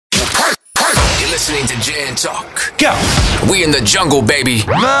listening to Jan Talk. Go. We in the jungle, baby.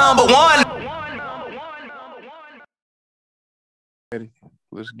 Number one.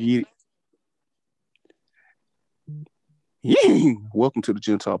 Let's get it. Yeah. Welcome to the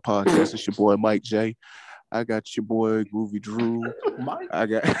Jan Talk podcast. It's your boy Mike J. I got your boy Groovy Drew. Mike. I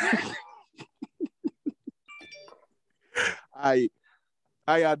got.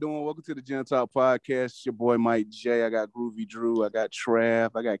 How y'all doing? Welcome to the Jan Talk podcast. It's your boy Mike J. I got Groovy Drew. I got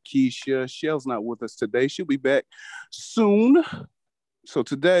Trav. I got Keisha. Shell's not with us today. She'll be back soon. So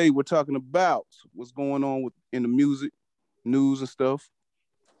today we're talking about what's going on in the music, news and stuff.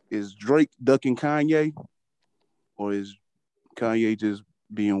 Is Drake ducking Kanye, or is Kanye just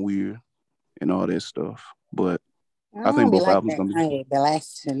being weird and all that stuff? But I think both albums gonna be. Kanye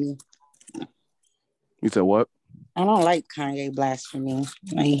blasphemy. You said what? I don't like Kanye blasphemy.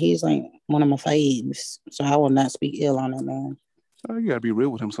 Like, he's like one of my faves, so I will not speak ill on that man. Oh, you gotta be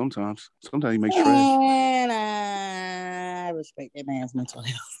real with him sometimes. Sometimes he makes trash. And I respect that man's mental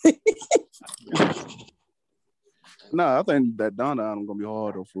health. No, I think that Donda album gonna be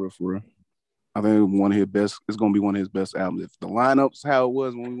hard though, for real. I think one of his best. It's gonna be one of his best albums. If the lineup's how it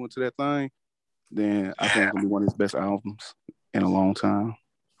was when we went to that thing, then I think it's gonna be one of his best albums in a long time.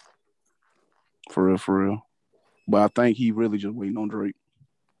 For real. But I think he really just waiting on Drake,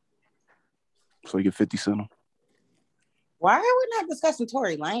 so he get 50 Cent him. Why are we not discussing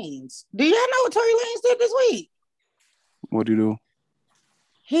Tory Lanez? Do y'all know what Tory Lanez did this week? What do you do?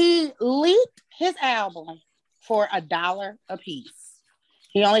 He leaked his album for $1 a piece.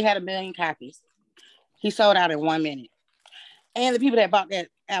 He only had 1 million copies. He sold out in 1 minute. And the people that bought that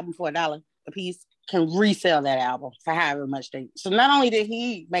album for $1 a piece can resell that album for however much they. So not only did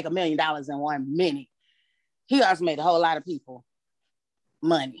he make $1 million in 1 minute, he also made a whole lot of people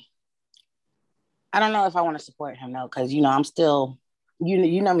money. I don't know if I want to support him though, because I'm still,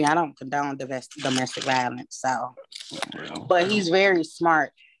 you know me, I don't condone domestic violence. So, but he's very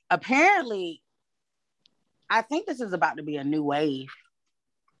smart. Apparently, I think this is about to be a new wave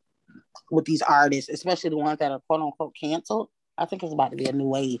with these artists, especially the ones that are quote unquote canceled. I think it's about to be a new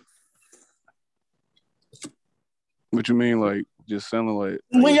wave. What you mean, like just sounding like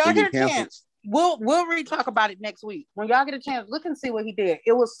when y'all get a chance, we'll re-talk about it next week. When y'all get a chance, look and see what he did.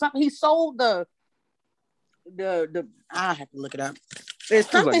 It was something he sold the I have to look it up. It's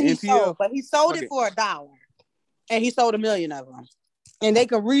something like he sold, but he sold it for $1, and he sold 1 million of them, and they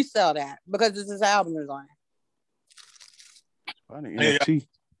can resell that because this is album is on. NFT.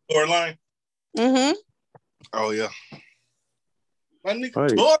 Storyline. Mm-hmm. Oh yeah. My nigga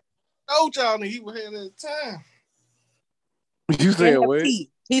Tory told y'all that he was here at the time. You said what? He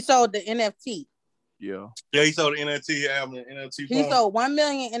sold the NFT. Yeah. Yeah, he sold the NFT album. NFT. He sold 1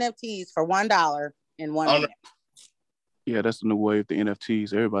 million NFTs for $1 in 1 minute. Yeah, that's the new wave. The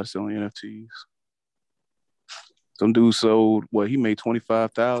NFTs. Everybody's selling NFTs. Some dude sold he made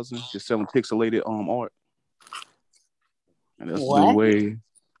 25,000 just selling pixelated art. And that's the new wave.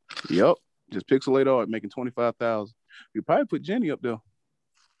 Yep, just pixelated art making 25,000. You probably put Jenny up there.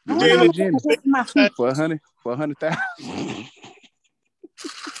 Jenny for 100,000.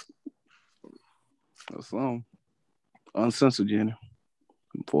 That's some uncensored Jenny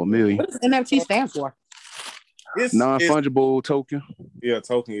for 1 million. What does NFT stand for? Non-fungible token. Yeah,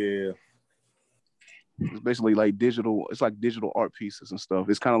 token. Yeah. It's basically like digital. It's like digital art pieces and stuff.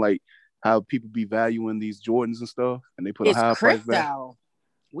 It's kind of like how people be valuing these Jordans and stuff, and they put a high price value.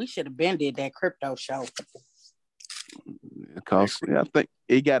 We should have been did that crypto show. It costs. Yeah, I think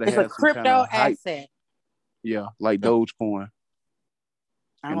it got to have a crypto kind of asset. Hype. Yeah, like Dogecoin.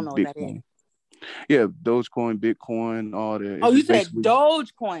 I don't know what that is. Yeah, Dogecoin, Bitcoin, all that. Oh, you said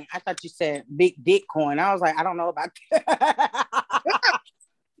Dogecoin. I thought you said Big Bitcoin. I was like, I don't know about that.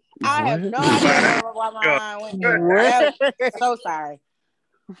 I have no idea why my mind went there. So sorry.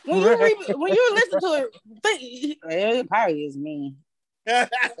 When you listen to it probably is me.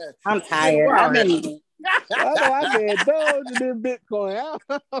 I'm tired. I said Doge and then Bitcoin.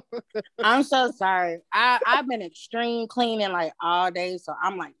 I'm so sorry. I've been extreme cleaning like all day, so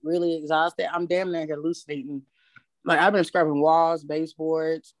I'm like really exhausted. I'm damn near hallucinating. Like I've been scrubbing walls,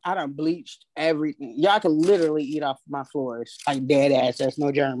 baseboards. I done bleached everything. Y'all can literally eat off my floors like dead ass. There's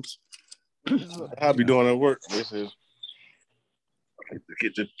no germs. I'll be doing that work. This is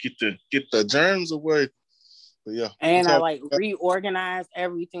get the germs away. But yeah. And I like reorganized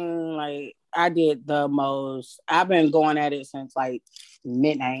everything. Like I did the most. I've been going at it since like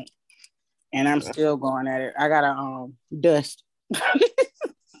midnight, and I'm still going at it. I gotta dust.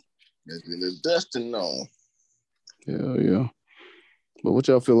 There's dusting on. Yeah. But what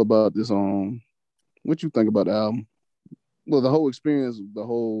y'all feel about this? What you think about the album? Well, the whole experience, the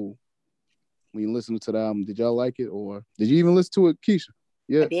whole when you listened to the album? Did y'all like it, or did you even listen to it, Keisha?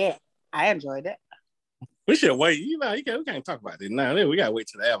 Yeah, I did. I enjoyed it. We should wait. You know, we can't talk about this now. We gotta wait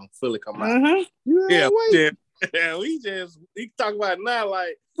till the album fully come out. Mm-hmm. Yeah, wait. we can talk about it now.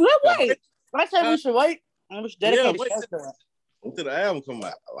 Like, wait. I said we should wait. And we should dedicate the show to it. Until the album come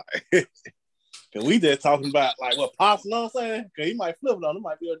out. Like, cause we just talking about like what Pops, you know what I'm saying? Cause he might flip it on. It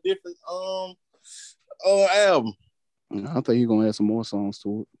might be a different album. I think he's gonna add some more songs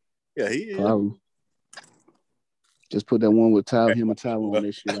to it. Yeah, he is. Probably. Just put that one with him and Tyler on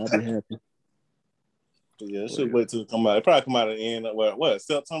this shit. I'll be happy. Yeah, it should wait till it come out. It probably come out at the end of what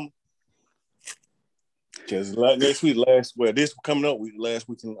September? Because next week, this coming up week, last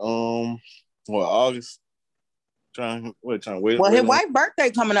week in August. Trying to wait. Well, his wife's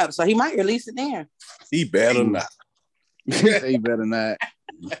birthday coming up, so he might release it then. He better not. He better not.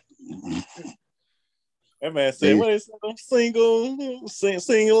 That man said, "What is single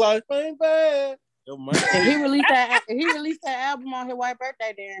life ain't bad." If he released that album on his wife's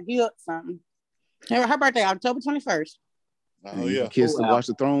birthday, then he hooked something. Her birthday, October 21st. Oh yeah, Kids to Watch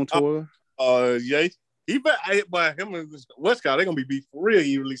the Throne tour. Yeah, he bet. But him and Westcott, they gonna be beef for real.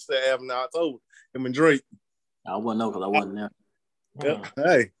 He released that album in October. Him and Drake. I wouldn't know because I wasn't there. Yep.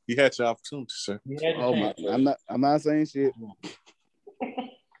 Hey, you had your opportunity, sir. Oh my! I'm not saying shit.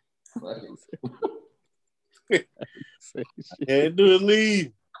 Can't do it.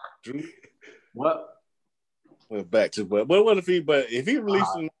 Leave. Drew. What? Well, back to but what if he? But if he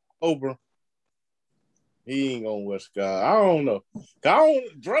released in October, he ain't gonna Westcott. I don't know.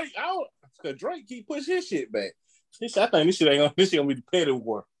 Drake. Cause Drake keep pushing his shit back. I think this shit gonna be the petty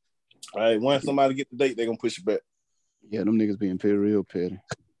war. All right, once somebody get the date, they gonna push it back. Yeah, them niggas being petty, real petty.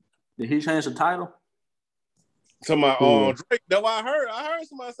 Did he change the title? Talking about Drake. That's what I heard. I heard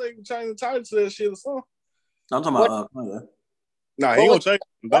somebody say change the title to that shit or something. I'm talking about Kanye. Nah, he gonna change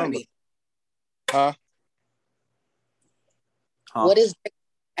it. Huh? What is the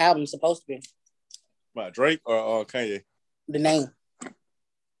album supposed to be? About Drake or Kanye? The name.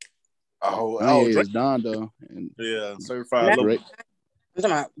 Kanye Drake is Donda. And yeah, certified lover. Drake. I'm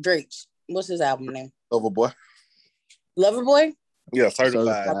talking about Drake's. What's his album name? Loverboy. Loverboy? Yeah,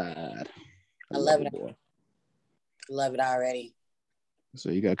 certified. I love it. Love it already. So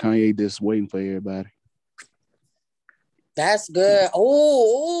you got Kanye just waiting for everybody. That's good.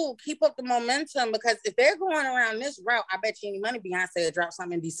 Oh, keep up the momentum because if they're going around this route, I bet you any money Beyonce will drop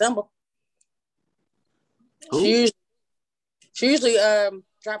something in December. She usually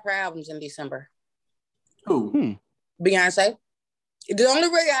drop her albums in December. Who? Beyonce. The only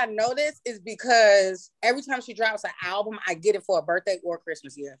way I know this is because every time she drops an album, I get it for a birthday or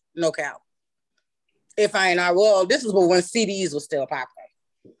Christmas year. No count. If I ain't well, this is when CDs was still popular.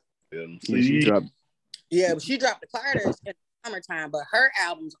 Yeah, but she dropped the Carters in the summertime, but her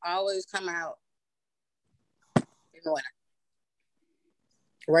albums always come out in the winter.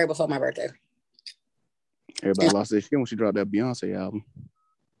 Right before my birthday. Everybody lost their shit when she dropped that Beyonce album.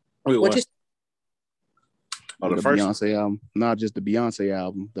 What? The first Beyonce album, not just the Beyonce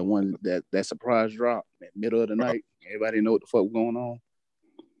album, the one that surprise drop in the middle of the night. Everybody know what the fuck was going on.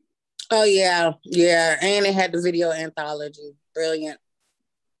 Oh yeah, and it had the video anthology. Brilliant.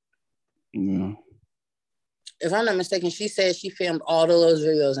 Yeah. If I'm not mistaken, she said she filmed all of those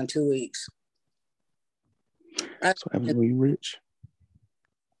videos in 2 weeks. That's what happens when you rich.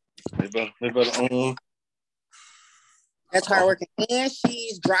 That's hard working. And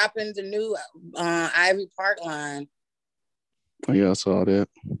she's dropping the new Ivy Park line. Oh, yeah, I saw that.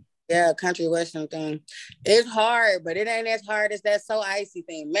 Yeah, country western thing. It's hard, but it ain't as hard as that So Icy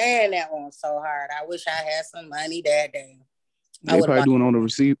thing. Man, that one was so hard. I wish I had some money that day. They probably doing on the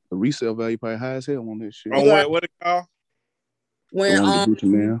resale value probably high as hell on this shit. What it called? When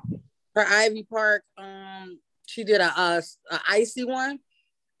her Ivy Park, she did a icy one.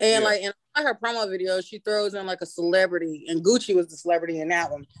 And like in her promo video, she throws in like a celebrity, and Gucci was the celebrity in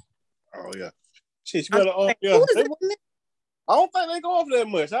that one. Oh yeah, shit, you better I don't think they going for that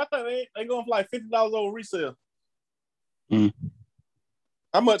much. I think they going for like $50 over resale.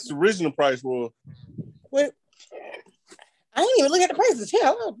 How much the original price was? Wait, I didn't even look at the prices.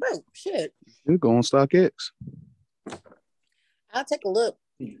 Hell, oh, bro, shit. You go on StockX. I'll take a look.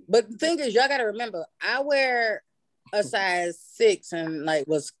 But the thing is, y'all got to remember, I wear a size 6 and like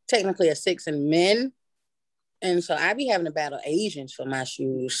was technically a 6 in men. And so I be having to battle Asians for my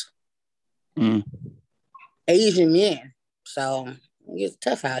shoes. Asian men. So it's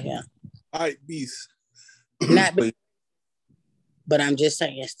tough out here. All right, beast. Not big, but I'm just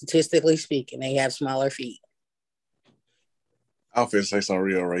saying, statistically speaking, they have smaller feet. I'll say something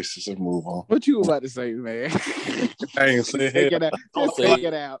real racist and move on. What you about to say, man? I ain't saying Take it out. Just take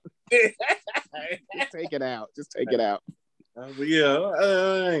it out. Just take it out. Just take it out. But yeah,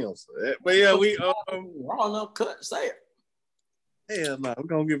 I ain't gonna say that. But yeah, we raw enough cut. Say it. hell no, we're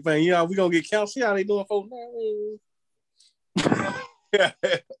gonna get bang. Yeah, we gonna get count. See how they doing, folks. Yeah.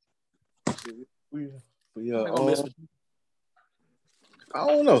 I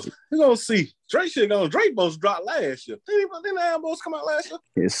don't know. We're gonna see. Drake both dropped last year. Didn't the albums come out last year?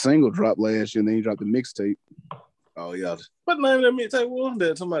 His single dropped last year, and then he dropped the mixtape. Oh yeah. What the name of that mixtape was?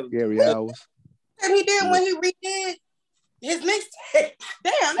 That somebody Gary Hours. And he did when he redid his mixtape.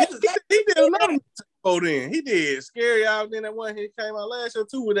 Damn, he did another mixtape before then. He did Scary Hours, then that one he came out last year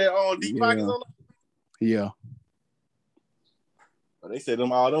too with that all deep pockets on it. Yeah. But they said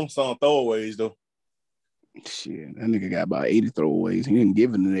all them song throwaways though. Shit, that nigga got about 80 throwaways. He didn't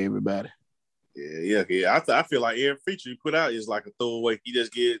give it to everybody. Yeah. I feel like every feature he put out is like a throwaway. He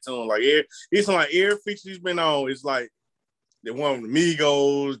just get it to him. Like every feature he's been on is like the one with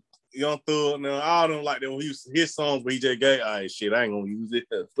Migos, Young Thug, and all them like them his songs, but he just gave, all right, shit, I ain't gonna use it.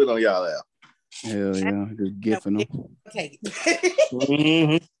 Put it on y'all out. Hell yeah, just gifting them. Take it.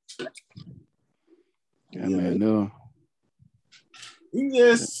 Mm-hmm. Yeah, man, no. He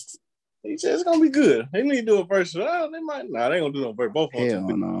just gonna be good. They need to do a verse. They ain't gonna do no verse. Both of them.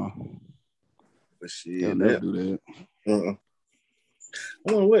 Hell no. But shit, They'll never do that.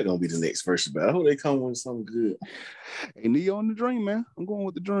 I wonder what gonna be the next verse about. I hope they come with something good. Hey, Neo on the dream, man. I'm going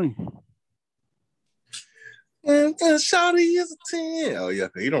with the dream. And Shawty is a 10. Oh yeah,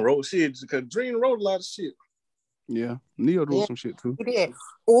 he done wrote shit because Dream wrote a lot of shit. Yeah, Neo wrote some shit too. He did.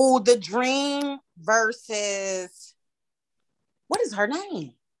 Oh, the Dream versus what is her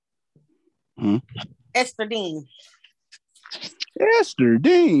name? Esther Dean. Esther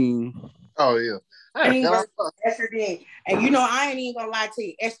Dean. Oh yeah. Esther Dean. And you know, I ain't even gonna lie to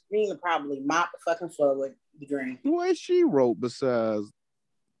you, Esther Dean will probably mop the fucking floor with the Dream. What she wrote besides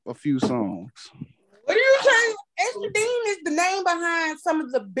a few songs? What are you saying? Esther Dean is the name behind some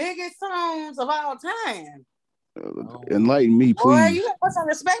of the biggest songs of all time. Enlighten me, please. Boy, you gotta put some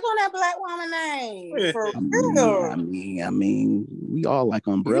respect on that black woman name. For real. I mean, we all like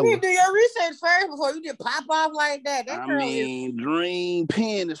Umbrella. You need to do your research first before you just pop off like that. That girl is... Dream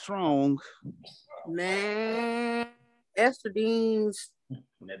Pen is strong. Man, Esther Dean's.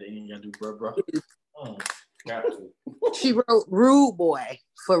 That ain't gotta do, bro. Got to. She wrote Rude Boy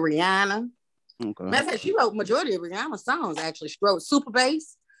for Rihanna. Okay. Matter of fact, she wrote majority of Rihanna's songs, actually. She wrote Super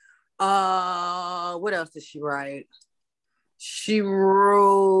Bass. What else did she write? She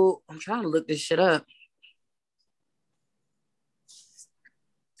wrote, I'm trying to look this shit up.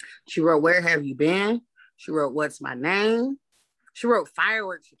 She wrote Where Have You Been? She wrote What's My Name? She wrote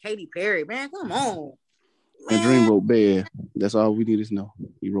Fireworks for Katy Perry. Man, come on. Man. And Dream wrote Bad. That's all we need to know.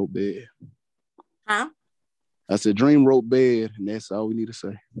 He wrote Bad. Huh? I said Dream wrote Bad, and that's all we need to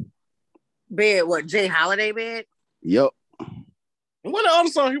say. Bad, what? Jay Holiday Bad? Yep. And what the other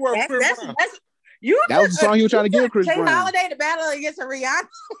song he wrote? That was the song he was trying to give Chris Brown. Jay Holiday to battle against Rihanna.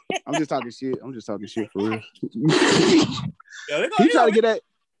 I'm just talking shit for real. He tried to get that.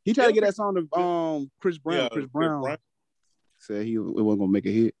 He tried to get that song to Chris Brown. Yeah, Chris Brown said it wasn't gonna make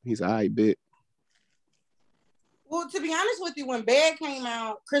a hit. He said, "I bet." Well, to be honest with you, when Bad came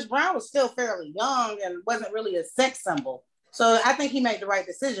out, Chris Brown was still fairly young and wasn't really a sex symbol. So I think he made the right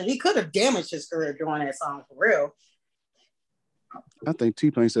decision. He could have damaged his career doing that song for real. I think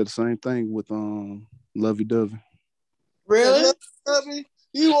T-Pain said the same thing with Lovey Dovey. Really?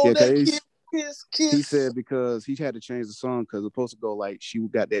 You want that kiss? He said because he had to change the song because it's supposed to go like she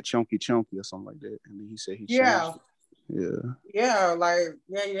got that chunky or something like that. And then he said he changed it. Yeah,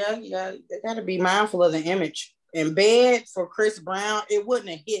 They got to be mindful of the image. And Bad for Chris Brown, it wouldn't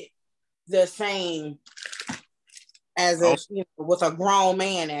have hit the same as if with a grown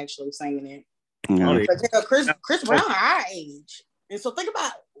man actually singing it. Yeah. But Chris Brown our age, and so think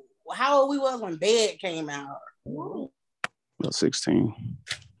about how old we was when Bad came out. About 16.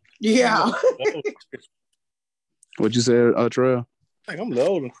 Yeah. What'd you say, Trail? I think I'm a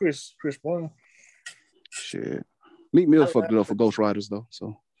little older than Chris Brown. Shit. Meek Mill fucked it up for Ghost Riders though,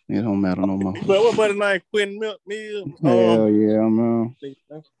 so it don't matter no more. But what about the name Quentin Mill? Hell yeah, man.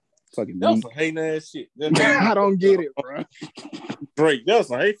 Fucking that was some hating ass shit. I don't get it, bro. Drake, that was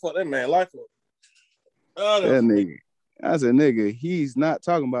some hate for that man life. That nigga. I said, nigga, he's not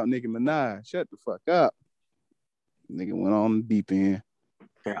talking about Nicki Minaj. Shut the fuck up. Nigga went on the deep end.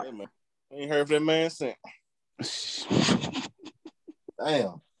 Yeah, man. I ain't heard from that man since.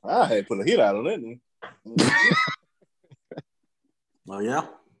 Damn. I had put a hit out on that nigga. Oh, yeah?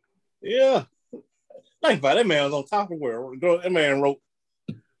 Yeah. Think about it, that man was on top of the world. That man wrote,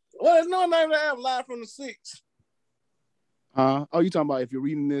 what is no name of the album, Live from the Six? Oh, you talking about if you're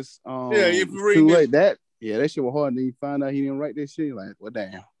reading this Yeah, if you're reading too this, late, that shit was hard. And then you find out he didn't write that shit. Like, well,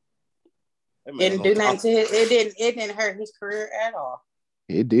 damn. It didn't do nothing to his. It didn't hurt his career at all.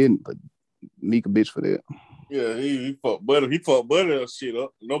 It didn't, but Meek a bitch for that. Yeah, he fucked Butter. He fucked Butter shit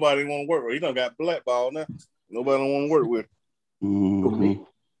up. Nobody want to work with. He done got blackballed now. Nobody don't want to work with. Mm-hmm.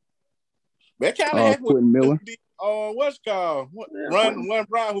 That kind of happened Quentin Miller. What's called Run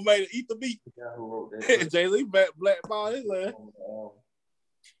Brown who made it Eat the Beat. Jay-Z blackballed his ass.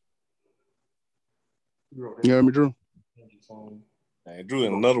 You heard me, Drew? Hey, Drew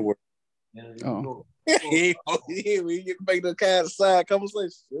in another word. Oh. We get to make the kind of side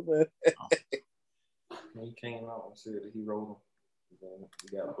conversation. Man. He came out and said that he wrote him.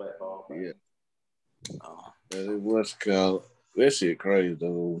 He got blackballed. Yeah. It was called. That shit crazy,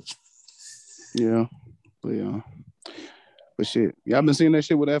 though. Yeah. But shit, y'all been seeing that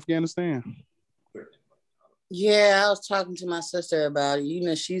shit with Afghanistan? Yeah, I was talking to my sister about it. You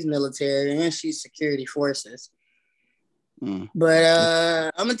know, she's military and she's security forces.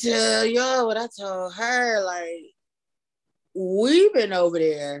 But I'm gonna tell y'all what I told her. Like, we've been over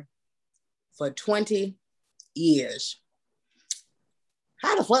there for 20 years.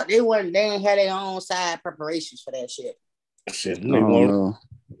 How the fuck they ain't had their own side preparations for that shit? Shit,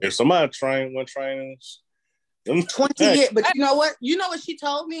 if somebody trained 20 years, but you know what? You know what she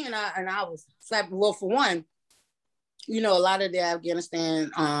told me, and I was slapping. Well, for one, you know, a lot of the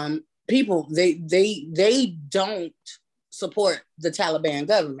Afghanistan people, they don't support the Taliban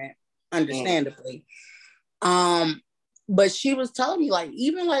government, understandably. But she was telling me, like,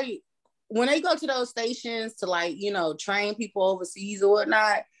 even like when they go to those stations to, like, you know, train people overseas or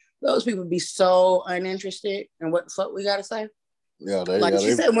whatnot, those people be so uninterested in what the fuck we gotta say. Yeah,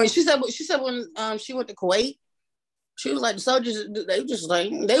 she said when she went to Kuwait, she was like, the soldiers, they just like,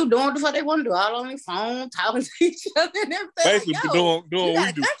 they were doing what the fuck they want to do, all on their phone, talking to each other and everything. Basically, like, doing you what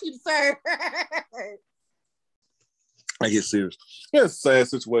we do. Country to serve. I get serious. There's a sad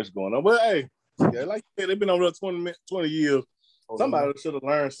situation going on. But hey, yeah, like you said, they've been over there 20 years. Somebody should have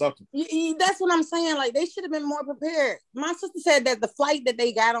learned something. That's what I'm saying. Like, they should have been more prepared. My sister said that the flight that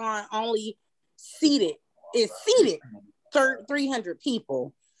they got on only seated 300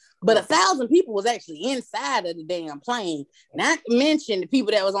 people. But 1,000 people was actually inside of the damn plane. Not to mention the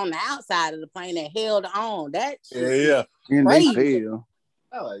people that was on the outside of the plane that held on. That shit And crazy. they fail.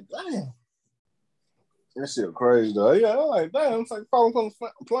 I like, damn. That shit crazy, though. Yeah, I like, damn. It's like falling from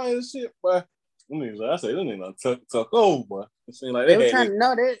the plane and shit, but I say, they need to tuck over, boy. It seemed like they were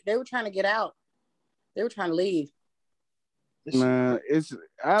trying to get out. They were trying to leave. Man, it's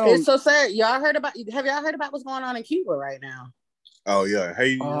so sad. Have y'all heard about what's going on in Cuba right now? Oh yeah,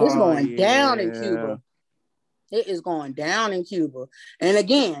 it's going down in Cuba. It is going down in Cuba. And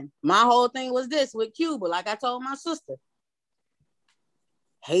again, my whole thing was this with Cuba. Like I told my sister,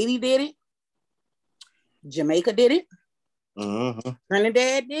 Haiti did it, Jamaica did it,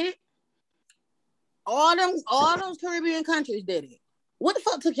 Trinidad did it. All those Caribbean countries did it. What the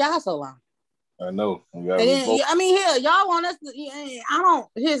fuck took y'all so long? I know. I mean, hell, y'all want us to.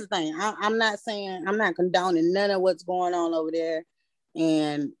 Here's the thing. I'm not condoning none of what's going on over there,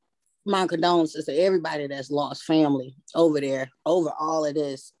 and my condolences to everybody that's lost family over there over all of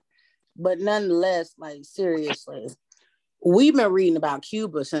this. But nonetheless, like, seriously, we've been reading about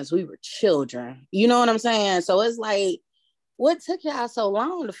Cuba since we were children. You know what I'm saying? So it's like, what took y'all so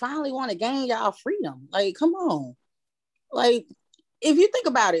long to finally want to gain y'all freedom? Like, come on. Like, if you think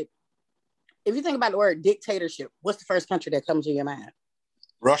about it, if you think about the word dictatorship, what's the first country that comes to your mind?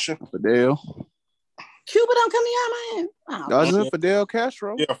 Russia. Fidel. Cuba don't come to your mind? Oh, Fidel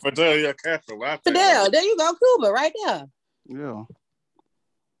Castro. Yeah, Fidel Castro. Fidel, there you go, Cuba, right there. Yeah.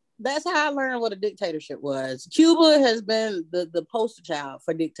 That's how I learned what a dictatorship was. Cuba has been the poster child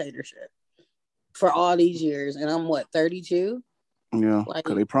for dictatorship for all these years. And I'm 32? Yeah,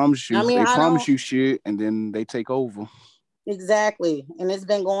 because they promise you, you shit, and then they take over. Exactly. And it's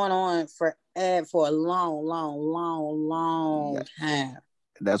been going on for a long time.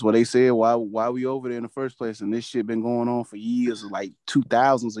 That's what they said. Why we over there in the first place? And this shit been going on for years, like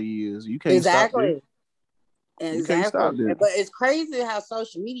 2000s of years. You can't stop it. Exactly. You can't stop it. But it's crazy how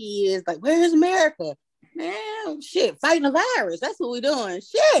social media is like, where's America? Man, shit, fighting a virus. That's what we're doing.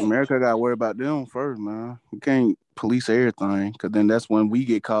 Shit. America got to worry about them first, man. We can't police everything, because then that's when we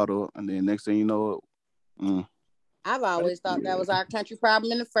get caught up, and then next thing you know, I've always thought that was our country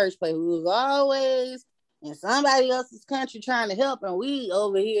problem in the first place. We was always in somebody else's country trying to help, and we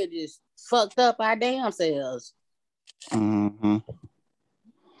over here just fucked up our damn selves. Mm-hmm.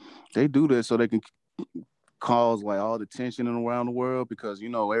 They do that so they can cause like all the tension around the world, because, you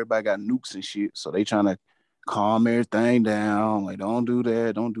know, everybody got nukes and shit, so they trying to calm everything down. Like, don't do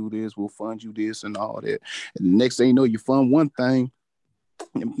that, don't do this. We'll fund you this and all that. And the next thing you know, you fund one thing,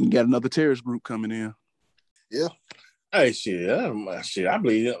 you got another terrorist group coming in. Yeah. Hey, shit. I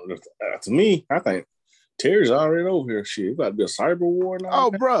believe it. To me, I think terrorists already over here. Shit, it's about to be a cyber war now.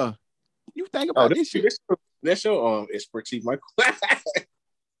 Oh, bruh. You think about this shit. That's your expertise, Michael.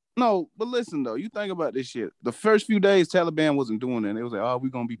 No, but listen though, you think about this shit. The first few days, Taliban wasn't doing it. They was like, "Oh, we're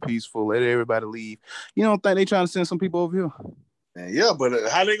gonna be peaceful. Let everybody leave." You don't think they trying to send some people over here? Yeah, but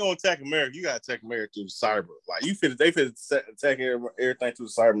how they gonna attack America? You gotta attack America through the cyber. Like they fit attack everything through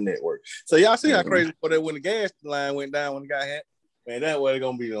the cyber network. So y'all see how crazy when the gas line went down when it got hacked. Man, that way they're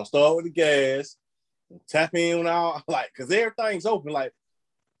gonna be. Gonna start with the gas, tap in with all because everything's open. Like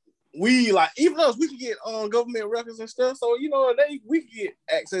we even us, we can get government records and stuff. So we can get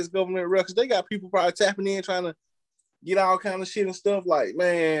access to government records. They got people probably tapping in trying to get all kind of shit and stuff. Like,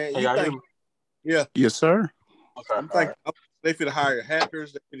 man, Hey, yeah, yes, sir. Okay, I'm thinking they finna hire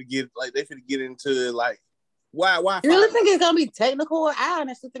hackers. They finna get into Wi-Fi. You really think it's gonna be technical? I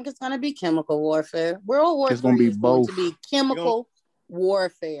honestly think it's gonna be chemical warfare. World War It's gonna be both. Going to be chemical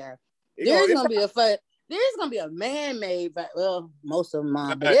warfare. There's gonna be a man-made, well, most of them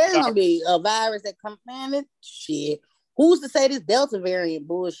are, but there's gonna be a virus that comes. Man, shit. Who's to say this Delta variant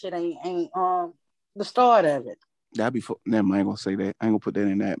bullshit ain't the start of it? That'd be never mind, I ain't gonna say that. I ain't gonna put that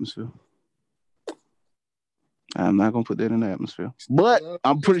in the atmosphere. I'm not gonna put that in the atmosphere. But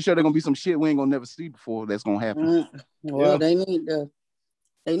I'm pretty sure there's gonna be some shit we ain't gonna never see before that's gonna happen. Well, they need to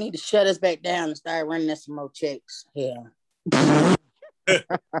shut us back down and start running us some more checks. Yeah. Man.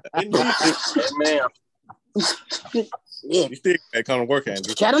 Yeah. You still can't come to work,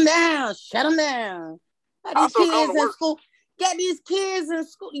 Andrew. Shut them down. Got these kids in school. Got these kids in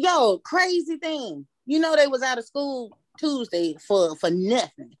school. Yo, crazy thing. You know they was out of school Tuesday for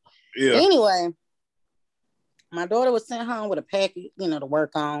nothing. Yeah. Anyway, my daughter was sent home with a packet, to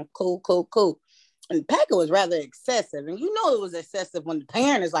work on. Cool. And the packet was rather excessive. And you know it was excessive when the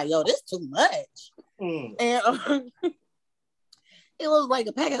parent is like, yo, this too much. And it was like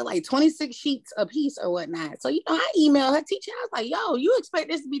a packet of like 26 sheets a piece or whatnot. So, I emailed her teacher. I was like, yo, you expect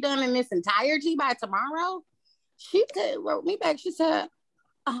this to be done in its entirety by tomorrow? She wrote me back. She said,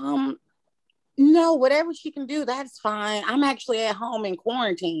 no, whatever she can do, that's fine. I'm actually at home in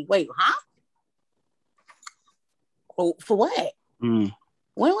quarantine. Wait, huh? Oh, for what? When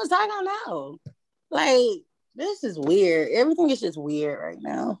was I gonna know? Like, this is weird. Everything is just weird right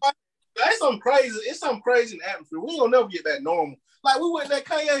now. That's something crazy. It's something crazy in the atmosphere. We ain't gonna never get back normal. Like we went that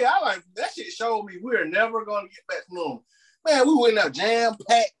Kanye. That shit showed me we're never gonna get back to normal. Man, we went out jam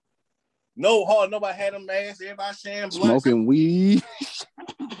packed. No hard. Nobody had them masks. Everybody sharing blunt. Smoking weed.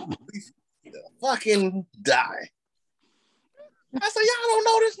 Fucking die. I said, y'all don't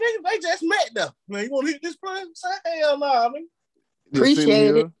know this nigga. They just met though. Man, you want to hit this person? Say, hell no, I mean.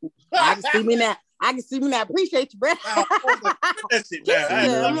 Appreciate it. I can see me now. Appreciate you, bro. That shit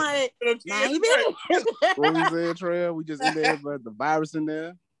down. I'm like, nah, you better. What we said, Trail? We just in there, but the virus in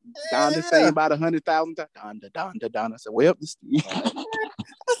there. Donda saying about 100,000 times. Donda. I said, well,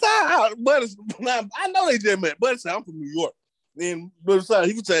 I know they just met. Buddy said, I'm from New York. Then Buddy said,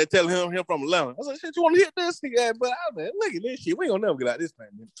 he was telling him from Atlanta. I said, shit, you want to hit this? But I said, look at this shit. We ain't gonna never get out this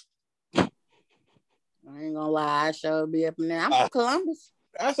thing. I ain't gonna lie, I sure be up in there. I'm from Columbus.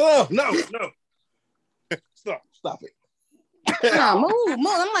 I said, no. Stop it. Nah, move. I'm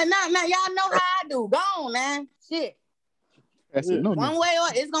like, nah, y'all know how I do. Go on, man. Shit. That's it. No. One way or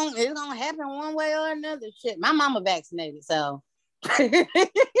it's gonna happen one way or another. Shit. My mama vaccinated, so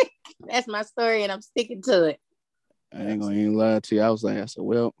that's my story, and I'm sticking to it. I ain't gonna even lie to you. I said,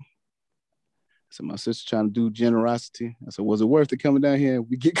 well, my sister trying to do generosity. I said, was it worth it coming down here and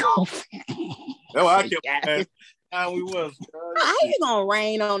we get coffee? That's what I kept how we was. How you gonna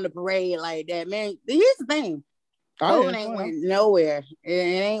rain on the parade like that, man? Here's the thing. COVID ain't went nowhere. It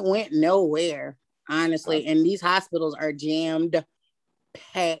ain't went nowhere, honestly. And these hospitals are jammed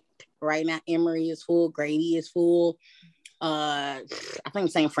packed right now. Emory is full. Grady is full. I think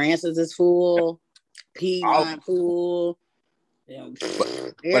St. Francis is full. Piedmont full. But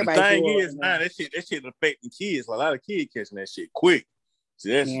the thing is, now that shit affecting kids. A lot of kids catching that shit quick.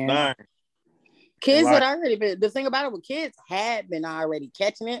 See, that's dying. Kids had already been. The thing about it with kids had been already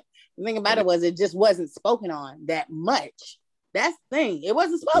catching it. The thing about it was it just wasn't spoken on that much. That's the thing. It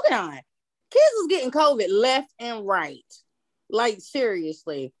wasn't spoken on. Kids was getting COVID left and right. Like,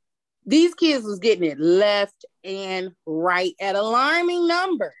 seriously. These kids was getting it left and right at alarming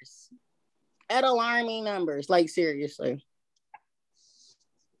numbers. Like, seriously.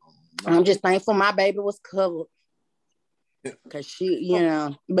 I'm just thankful my baby was covered. Because she,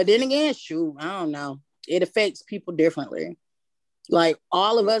 but then again, shoot, I don't know. it affects people differently. Like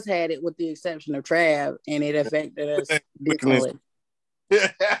all of us had it with the exception of Trav, and it affected us differently. Pretty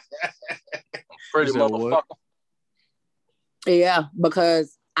motherfucker. Yeah,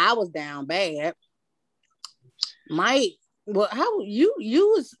 because I was down bad. Mike, well, how you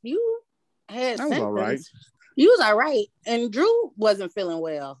had symptoms. All right. You was all right, and Drew wasn't feeling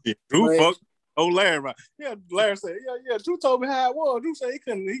well. Yeah, Drew fucked Larry right. Yeah, Larry said, yeah. Drew told me how it was. Drew said he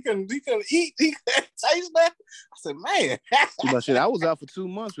couldn't eat, he couldn't taste that. I said, man. But shit, I was out for 2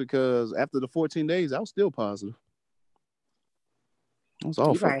 months because after the 14 days, I was still positive. I was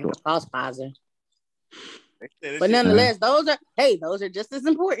all fucked up. I was positive. But nonetheless, those are just as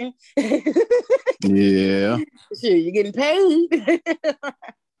important. Yeah. Sure, you're getting paid.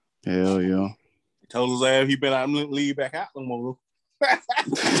 Hell yeah. He told his ass he better not leave back out no more.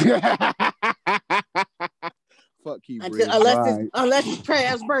 Fuck you, unless it's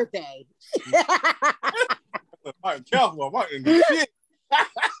Trav's birthday.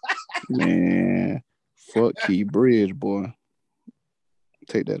 Man, fuck Key Bridge, boy.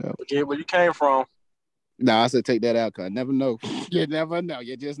 Take that out. Forget where you came from. Nah, I said take that out, cause I never know. You never know.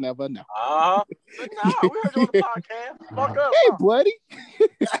 You just never know. Nah, we heard you on the podcast. Fuck up. Hey, buddy.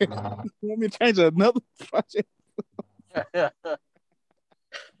 You want me to change another project?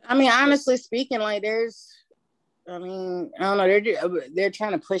 I mean, honestly speaking, like I don't know, they're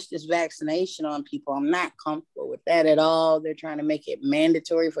trying to push this vaccination on people. I'm not comfortable with that at all. They're trying to make it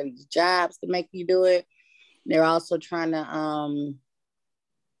mandatory for these jobs to make you do it. They're also trying to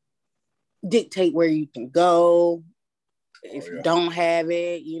dictate where you can go if you don't have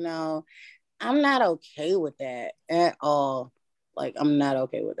it, I'm not okay with that at all. Like, I'm not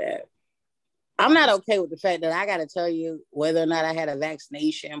okay with that. I'm not okay with the fact that I got to tell you whether or not I had a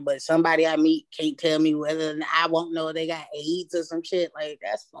vaccination, but somebody I meet can't tell me whether I won't know they got AIDS or some shit. Like,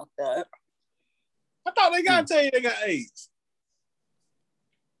 that's fucked up. I thought they got to tell you they got AIDS.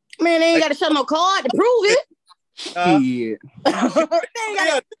 Man, they ain't got to show no card to prove it. Shit. They ain't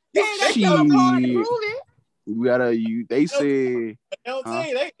got to show no card to prove it. They said. They don't tell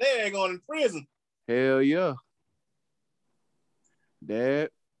you they ain't going to prison. Hell yeah. Here's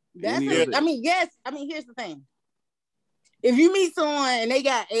the thing. If you meet someone and they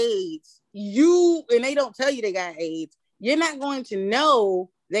got AIDS, and they don't tell you they got AIDS, you're not going to know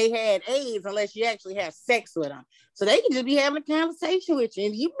they had AIDS unless you actually have sex with them. So they can just be having a conversation with you,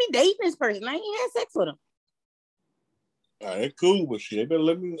 and you be dating this person. I ain't had sex with them. All right, cool, but shit, better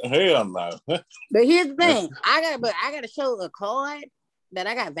let me. Hell no. But here's the thing: I got to show a card that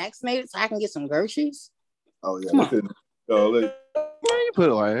I got vaccinated so I can get some groceries. Oh yeah, you put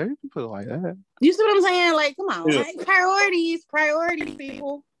it like that. You see what I'm saying? Like, come on, right? Priorities,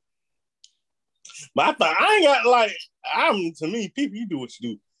 people. But I ain't got to me, people, you do what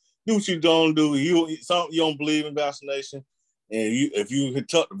you do. Do what you don't do. You don't believe in vaccination, and if you could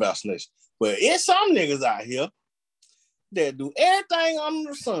touch the vaccination. But it's some niggas out here that do everything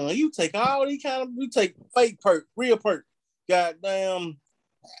under the sun. You take all these you take fake perk, real perk, goddamn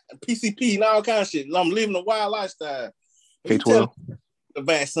PCP and all kind of shit. And I'm living a wild lifestyle. K-12. The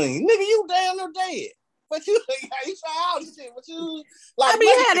vaccine. Nigga, you damn near dead. But you try all this shit, but you like. I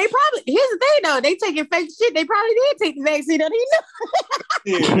mean, yeah, they probably. Here's the thing, though. They taking fake shit. They probably did take the vaccine. Don't even know.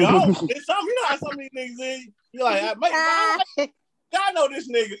 Yeah, it's some. You know how some of these niggas is. You like, I know this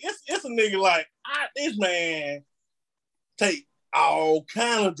nigga. It's a nigga like this man take all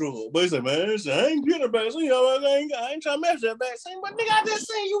kind of drugs, but he said, man, I ain't getting a vaccine. I ain't trying to mess with that vaccine. But nigga, I just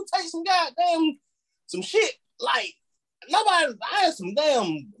seen you take some shit like. Nobody, I had some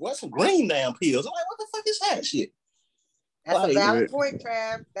green damn pills. I'm like, what the fuck is that shit? That's a valid point,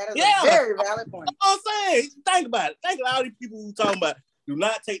 Trav. That is a very valid point. You know what I'm saying? Think about it. Think of all these people who talking about do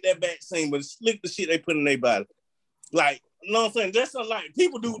not take that vaccine, but slick the shit they put in their body. Like, you know what I'm saying? That's not like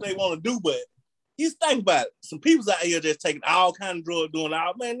people do what they want to do, but you think about it. Some people's out here just taking all kind of drugs, doing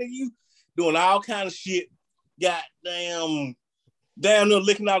all, man, nigga, you doing all kind of shit. Goddamn, down there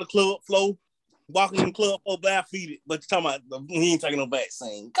licking out the club floor. Walking in the club for barefooted, but you're talking about he ain't taking no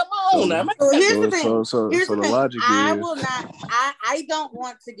vaccine. Come on now, man. So here's the thing. So the logic I is... will not. I don't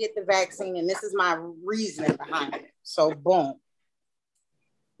want to get the vaccine, and this is my reasoning behind it. So boom.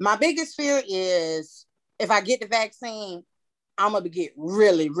 My biggest fear is if I get the vaccine, I'm gonna get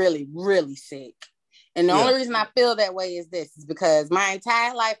really, really, really sick. And the only reason I feel that way is because my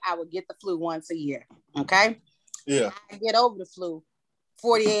entire life I would get the flu once a year. Okay. Yeah. I get over the flu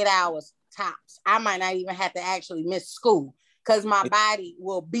 48 hours. Tops. I might not even have to actually miss school because my body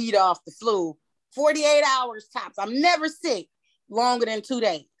will beat off the flu 48 hours tops. I'm never sick longer than 2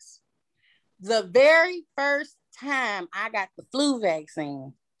 days. The very first time I got the flu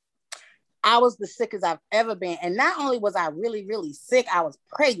vaccine, I was the sickest I've ever been. And not only was I really, really sick, I was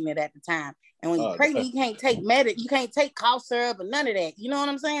pregnant at the time. And when you're pregnant, you can't take you can't take cough syrup or none of that. You know what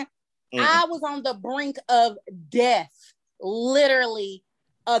I'm saying? I was on the brink of death, literally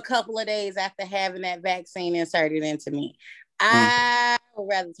a couple of days after having that vaccine inserted into me. I would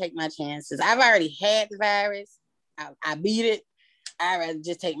rather take my chances. I've already had the virus. I beat it. I'd rather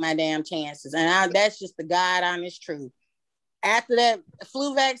just take my damn chances. And that's just the God honest truth. After that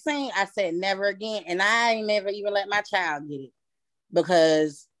flu vaccine, I said never again. And I ain't never even let my child get it.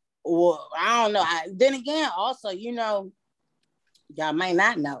 Because, well, I don't know. Then again, also, you know, y'all might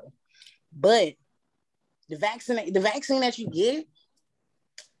not know, but the vaccine that you get,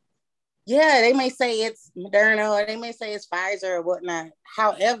 yeah, they may say it's Moderna or they may say it's Pfizer or whatnot.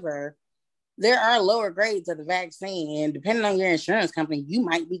 However, there are lower grades of the vaccine, and depending on your insurance company, you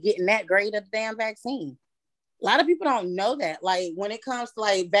might be getting that grade of the damn vaccine. A lot of people don't know that. Like when it comes to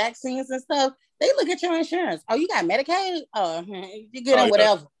like vaccines and stuff, they look at your insurance. Oh, you got Medicaid? Oh, you get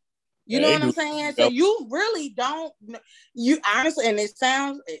whatever. You know what I'm saying? So you really don't. You honestly, and it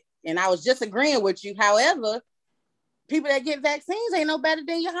sounds, and I was just agreeing with you. However, people that get vaccines ain't no better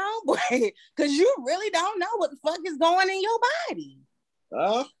than your homeboy because you really don't know what the fuck is going in your body.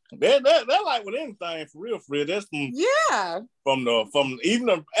 They're like with anything for real. That's from even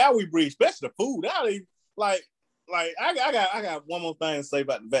the air we breathe, especially the food. I got one more thing to say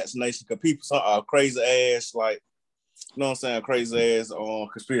about the vaccination because people are crazy ass like. You know what I'm saying? Crazy ass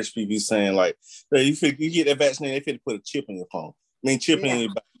conspiracy people saying like, you get that vaccine, they finna put a chip in your phone. I mean, chip in your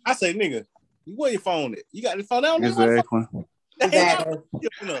body. I say, nigga, where your phone at? You got the phone down there? Exactly.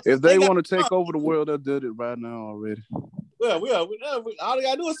 If they want to take over the world, they'll do it right now already. Well, all they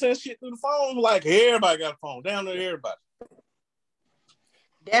gotta do is send shit through the phone. Like everybody got a phone down there. Everybody.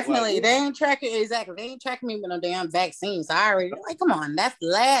 Definitely, they ain't tracking They ain't tracking me with no damn vaccines. So I already like, come on, that's the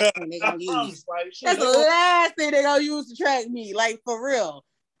last thing they gonna use. That's the last thing they gonna use to track me, like for real.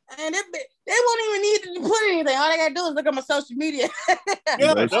 And they won't even need to put anything. All they gotta do is look at my social media. Her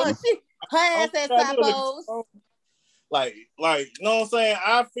ass at Sapos. Like, you know what I'm saying?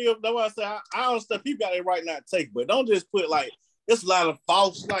 I feel that's why I say I understand people got it right now to take, but don't just put like it's a lot of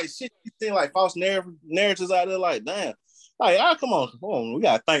false like shit. You see like false narratives out there. Like, damn. Like, come on, we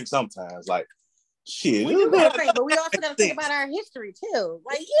gotta think sometimes. Like, shit. We do gotta think, but we also gotta think about our history too.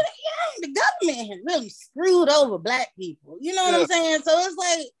 Like, the government has really screwed over Black people. You know what I'm saying? So it's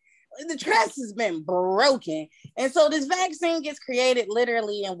like the trust has been broken, and so this vaccine gets created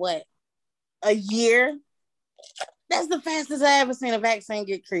literally in what, a year? That's the fastest I ever seen a vaccine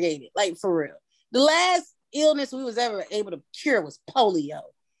get created. Like for real, the last illness we was ever able to cure was polio.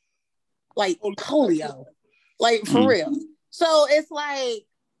 Like polio. Like for real. So it's like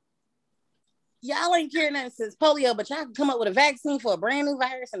y'all ain't curing nothing since polio, but y'all can come up with a vaccine for a brand new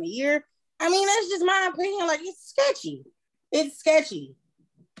virus in a year. I mean, that's just my opinion. Like it's sketchy. It's sketchy.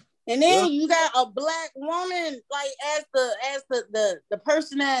 And then you got a Black woman like as the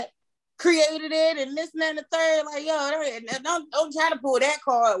person that created it and this and that and the third. Like, yo, don't try to pull that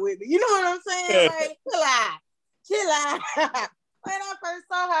card with me. You know what I'm saying? Like, chill out. When I first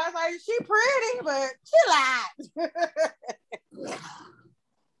saw her, I was like, she pretty, but chill out.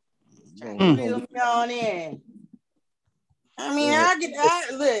 Trying to reel me on in. I mean,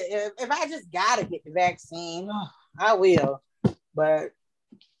 look, if I just gotta get the vaccine, I will. But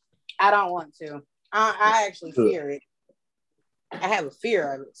I don't want to. I actually fear it. I have a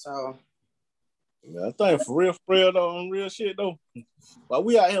fear of it, so. Yeah, I think for real though, on real shit though. While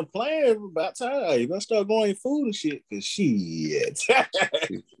we out here playing, about time, hey, let's start going food and shit. Cause shit, think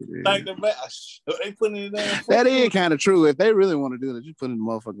about they putting it down. That is kind of true. If they really want to do that, just put in the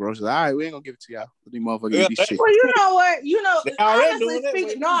motherfucking groceries. All right, we ain't gonna give it to y'all. Let these motherfuckers eat this shit. Well, you know what? Honestly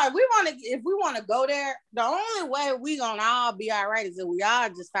speaking, if we want to go there, the only way we gonna all be all right is if we all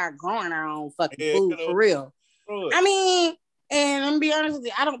just start growing our own fucking food for real. I mean. And I'm gonna be honest with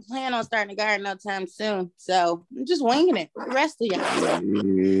you, I don't plan on starting a garden no time soon. So I'm just winging it. The rest of y'all.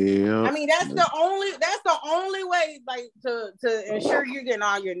 Yeah. I mean, that's the only way, like, to ensure you're getting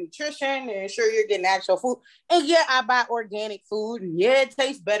all your nutrition and ensure you're getting actual food. And yeah, I buy organic food. And yeah, it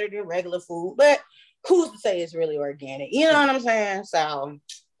tastes better than regular food, but who's to say it's really organic? You know what I'm saying? So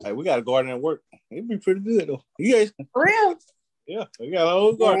hey, we got a garden at work. It'd be pretty good though. You guys for real? Yeah, we got a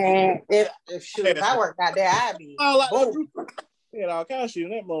whole garden. If I worked out there, I'd be. Yeah, all kind of shit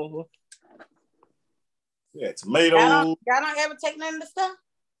in that motherfucker. Yeah, tomatoes. Y'all don't ever take none of the stuff?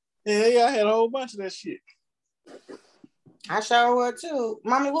 Yeah, I had a whole bunch of that shit. I sure would too.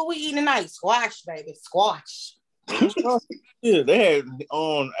 Mommy, what we eating tonight? Squash, baby. Squash. Yeah, they had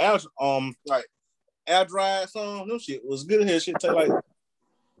on like air dried some. No shit was good here. Shit taste like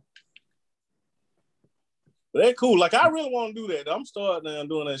But that's cool. Like I really want to do that. I'm starting now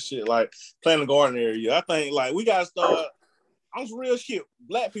doing that shit. Like planting a garden area. I think like we gotta start. I'm some real shit.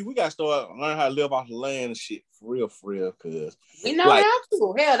 Black people, we gotta start learn how to live off the land and shit for real. Cause we know like, how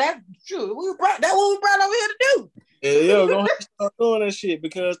to. Hell, that's true. That's what we brought over here to do. yeah, gonna have to start doing that shit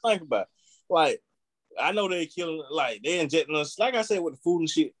because think about it. Like I know they killing, like they injecting us. Like I said with the food and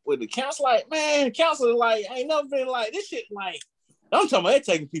shit, with the council, like man, council like ain't never been like this shit. Like I'm talking about they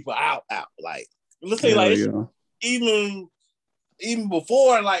taking people out. Like let's say like even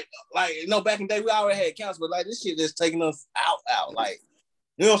before, like you know, back in the day we already had council, but like this shit just taking us out. Like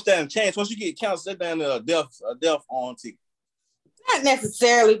you don't stand a chance once you get council, they're down to a death on to you. Not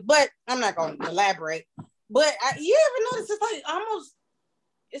necessarily, but I'm not gonna elaborate. But you ever notice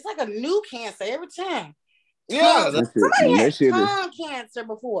it's like a new cancer every time. Yeah, somebody had tongue cancer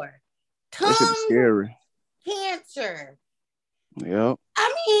before. That shit is scary. Cancer. Yep.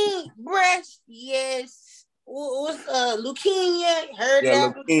 I mean, breast, yes. What's leukemia? Heard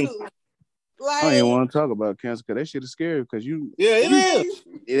that one too. Like, I don't even want to talk about cancer because that shit is scary. Because it is.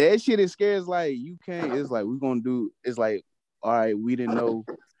 That shit is scary. It's like you can't. It's like we're gonna do. It's like, all right, we didn't know.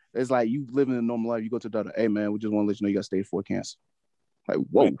 It's like you living a normal life. You go to the doctor. Hey man, we just want to let you know you got stage 4 cancer. Like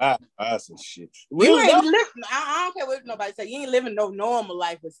whoa, I some shit. You ain't living. I don't care what nobody say. You ain't living no normal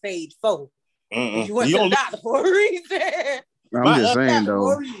life with stage 4. You went to the doctor for a reason. I'm just saying though.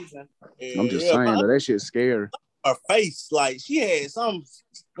 I'm just saying though. That shit's scary. Her face, like she had something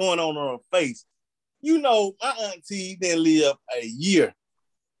going on her face. You know, my auntie didn't live a year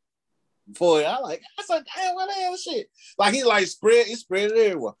before. I said, damn, what the hell shit? Like he like spread it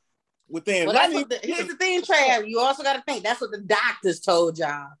everywhere. Within here's the thing, Trav. You also got to think that's what the doctors told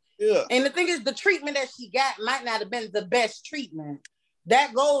y'all. Yeah. And the thing is, the treatment that she got might not have been the best treatment.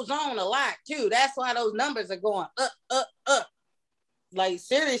 That goes on a lot too. That's why those numbers are going up. Like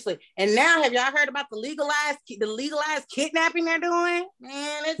seriously. And now, have y'all heard about the legalized kidnapping they're doing?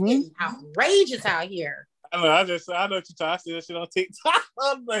 Man, it's getting outrageous out here. I know what you're talking. I see that shit on TikTok.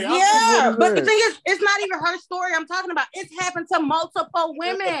 Yeah, but the thing is, it's not even her story I'm talking about. It's happened to multiple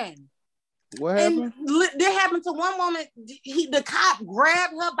women. What happened? And it happened to one woman. The cop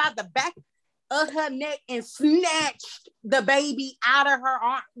grabbed her by the back of her neck and snatched the baby out of her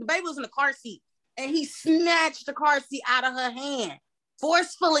arm. The baby was in the car seat, and he snatched the car seat out of her hand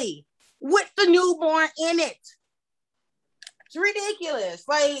forcefully with the newborn in it. It's ridiculous.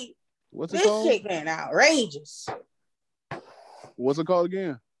 Like, what's it this called? shit getting outrageous. What's it called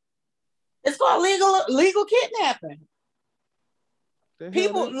again? It's called legal kidnapping.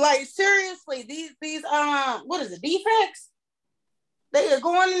 People like seriously, these what is it, defects? They are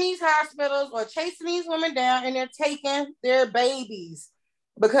going in these hospitals or chasing these women down, and they're taking their babies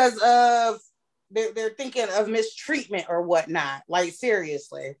because of they're thinking of mistreatment or whatnot. Like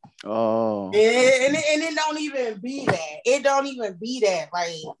seriously. Oh. And it don't even be that. It don't even be that.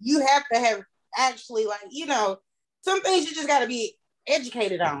 Like you have to have actually, like, you know, some things you just got to be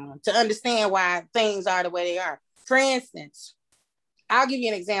educated on to understand why things are the way they are. For instance, I'll give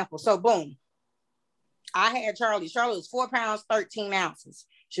you an example. So boom, I had Charlie. Charlie was 4 pounds, 13 ounces.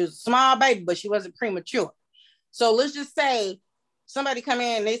 She was a small baby, but she wasn't premature. So let's just say somebody come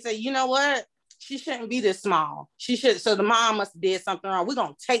in and they say, you know what? She shouldn't be this small. So the mom must have did something wrong. We're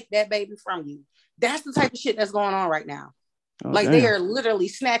going to take that baby from you. That's the type of shit that's going on right now. Oh, like damn. They are literally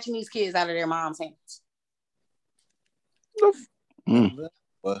snatching these kids out of their mom's hands.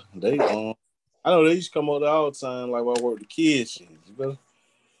 Well, I know they used to come out there all the time, like when I work with the kids.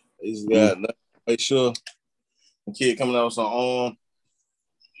 They just got make sure the kid coming out with some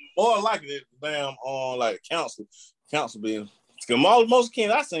or like it, damn like counsel being. Because most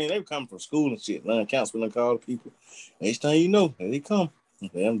kids I seen, they were coming from school and shit. Learn counseling and call the people. Each time you know, there they come.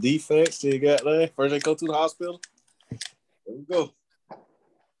 Damn defects they got there. First they go to the hospital. There we go.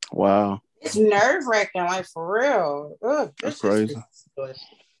 Wow. It's nerve-wracking, like for real. Ugh, that's crazy.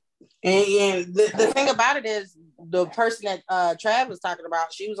 And the thing about it is the person that Trav was talking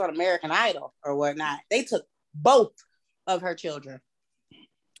about, she was on American Idol or whatnot. They took both of her children.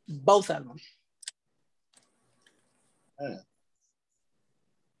 Both of them.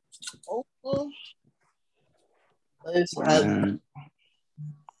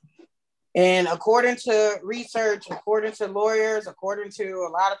 And according to research, according to lawyers, according to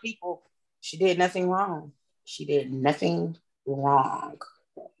a lot of people, she did nothing wrong. She did nothing wrong.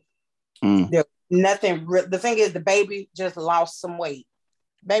 There nothing. The thing is, the baby just lost some weight.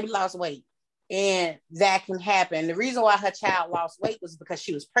 Baby lost weight, and that can happen. The reason why her child lost weight was because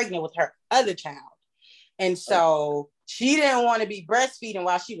she was pregnant with her other child, and so she didn't want to be breastfeeding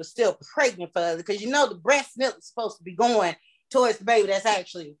while she was still pregnant for her, because you know the breast milk is supposed to be going towards the baby that's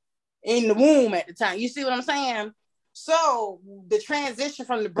actually in the womb at the time. You see what I'm saying? So the transition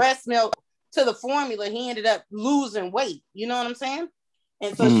from the breast milk to the formula, he ended up losing weight. You know what I'm saying?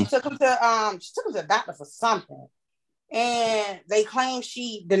 And so she took him to the doctor for something. And they claim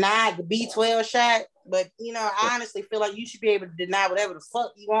she denied the B12 shot. But, you know, I honestly feel like you should be able to deny whatever the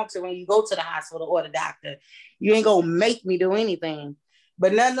fuck you want to when you go to the hospital or the doctor. You ain't gonna make me do anything.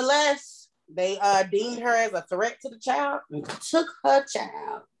 But nonetheless, they deemed her as a threat to the child and took her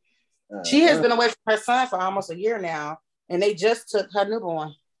child. She has been away from her son for almost a year now, and they just took her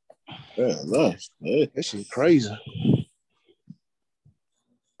newborn. Nice. That shit crazy.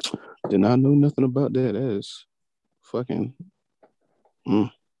 Did not know nothing about that. That is fucking. I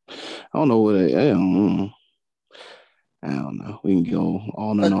don't know what I don't know. We can go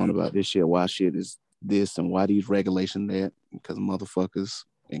on and on about this shit. Why shit is this and why these regulations that? Because motherfuckers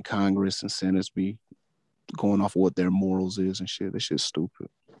in Congress and Senate be going off of what their morals is and shit. That shit's stupid.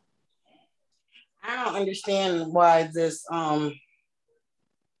 I don't understand why this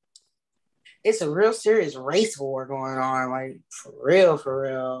it's a real serious race war going on, like for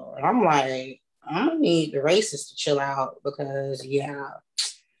real. And I'm like, I'm gonna need the racists to chill out because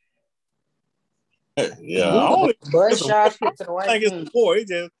Buzz shots to the white I think it's poor. It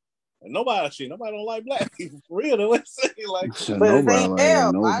just nobody don't like black people for real. Like nobody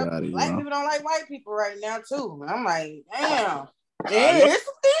like nobody. Black people don't like white people right now too. I'm like, damn. It's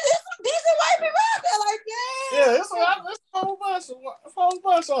some decent white people out there, like, yeah, it's a whole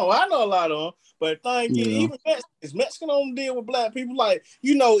bunch of them. I know a lot of them, but thing is, even Mexican don't deal with black people. Like,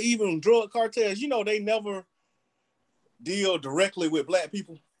 you know, even drug cartels, you know, they never deal directly with black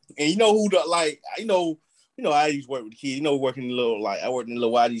people. And you know who I used to work with the kids. You know, working in I worked in the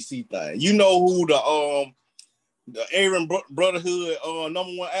little YDC thing. You know who the Aryan Brotherhood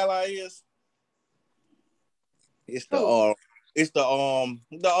number one ally is? It's the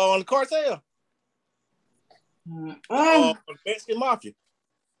cartel. The Mexican mafia.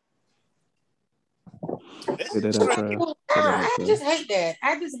 I just hate that.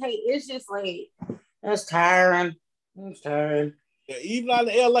 It's just like it's tiring. Yeah, even out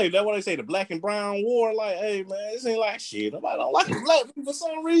in LA, that's what they say, the black and brown war. Like, hey man, this ain't like shit. Nobody don't like black people for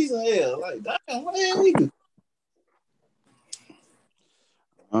some reason. Hell, like, damn, what the hell we do?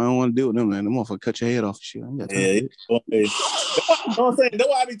 I don't want to deal with them, man. Them motherfuckers cut your head off and shit. I ain't got time You know what I'm saying? That's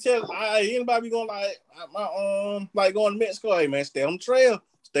why I be telling anybody be going like going to Mexico, hey man, stay on the trail.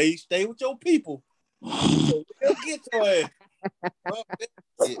 Stay with your people. So they'll get your ass.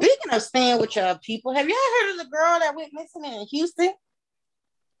 Speaking of staying with your people, have y'all heard of the girl that went missing in Houston?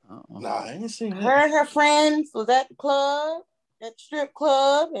 Nah, I ain't seen that. Her and her friends was at the club, at the strip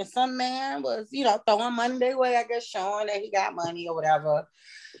club, and some man was, throwing money their way, I guess, showing that he got money or whatever.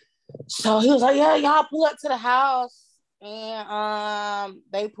 So he was like, yeah, y'all pull up to the house. And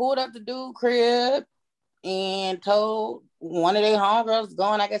they pulled up the dude crib and told one of their homegirls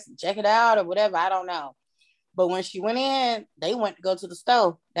going, I guess, to check it out or whatever. I don't know. But when she went in, they went to go to the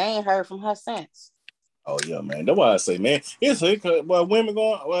store. They ain't heard from her since. Oh, yeah, man. That's why I say, man, women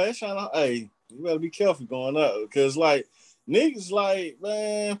going, it's trying to, hey, you better be careful going up. Because, like, niggas, like,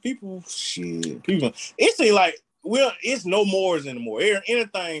 man, people, it seems like, it's no mores anymore.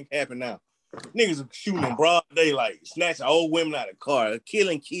 Anything happen now. Niggas are shooting in broad daylight, snatching old women out of the car,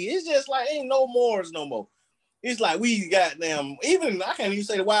 killing kids. It's just like, ain't no mores no more. It's like we goddamn, even, I can't even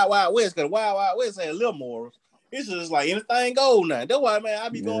say the Wild Wild West, because the Wild Wild West had a little morals. It's just like anything goes now. That's why, man, I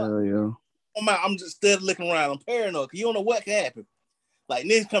be going, I'm just still looking around. I'm paranoid, because you don't know what can happen. Like,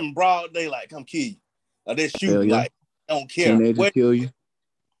 niggas come broad daylight, come kill you. Or they shoot you, like, don't care. Teenagers kill you.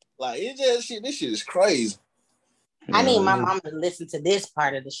 Like, it's just, this shit is crazy. I need my mom to listen to this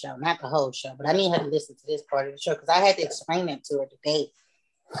part of the show, not the whole show, but I need her to listen to this part of the show because I had to explain it to her today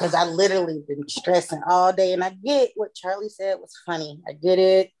because I literally been stressing all day. And I get what Charlie said was funny. I get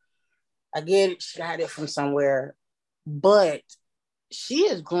it. She got it from somewhere. But she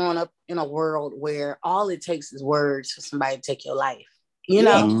is growing up in a world where all it takes is words for somebody to take your life. You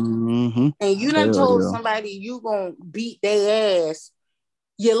know? Mm-hmm. And you done told somebody you gonna beat their ass.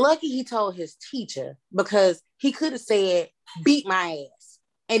 You're lucky he told his teacher because he could have said, beat my ass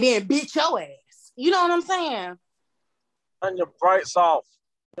and then beat your ass. You know what I'm saying? Turn your brights off.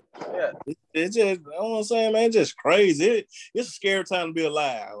 Yeah. It's just, I don't know what I'm saying, man, it's just crazy. It's a scary time to be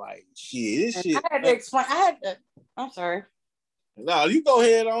alive. Like, shit, this shit. I had to explain. I'm sorry. No, you go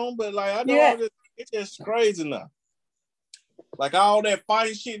ahead on, but like, I know it's just crazy now. Like all that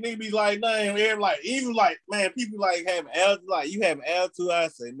fighting shit, nigga be like, damn, like even like, man, people like have you have attitude. I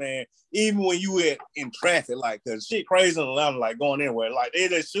say, man, even when you in traffic, like, cause shit crazy in Atlanta, like going anywhere, like they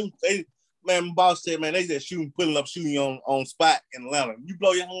just shoot, they Man, my boss said, man, they just pulling up shooting on spot in Atlanta. You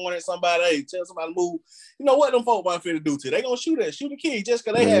blow your horn at somebody, hey, tell somebody to move. You know what them folk want to do to? They gonna shoot the kid just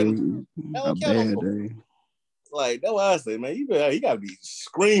because they had them. They don't care no more. Like, that's what I say, man. You gotta be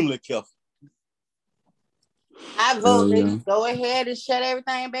extremely careful. I vote niggas go ahead and shut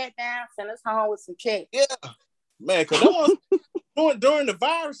everything back down, send us home with some checks. Yeah, man, because during the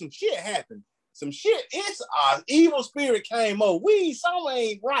virus, some shit happened. Some shit, it's evil spirit came over. Something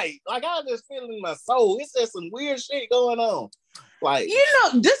ain't right. Like, I just feel in my soul. It's just some weird shit going on. Like, you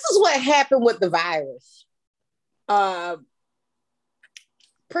know, this is what happened with the virus.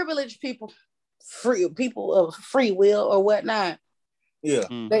 Privileged people, people of free will or whatnot. Yeah.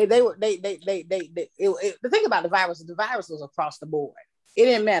 The thing about the virus was across the board. It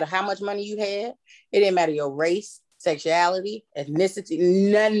didn't matter how much money you had. It didn't matter your race, sexuality,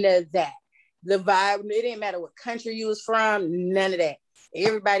 ethnicity, none of that. The vibe, it didn't matter what country you was from, none of that.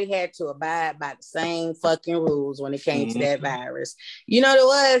 Everybody had to abide by the same fucking rules when it came to that virus. You know what it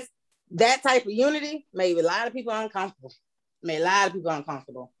was? That type of unity made a lot of people uncomfortable.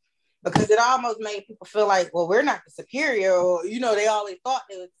 Because it almost made people feel like, well, we're not the superior, or, you know, they always thought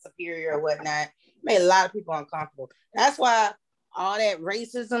they were superior or whatnot. Made a lot of people uncomfortable. That's why all that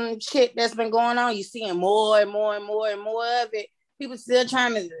racism shit that's been going on, you're seeing more and more and more and more of it. People still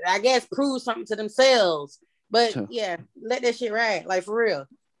trying to, I guess, prove something to themselves. But yeah, let that shit ride, like for real.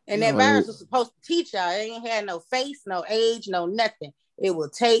 And that virus was supposed to teach y'all. It ain't had no face, no age, no nothing. It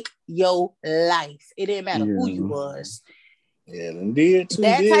will take your life. It didn't matter who you was. Yeah, and did too.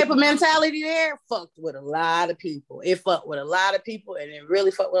 That type of mentality there fucked with a lot of people. It fucked with a lot of people, and it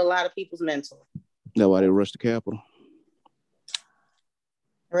really fucked with a lot of people's mental. That's why they rushed the Capitol.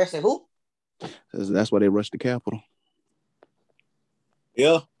 Arrested who? That's why they rushed the Capitol.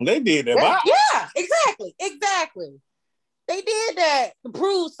 Yeah, they did that. Yeah, exactly. They did that to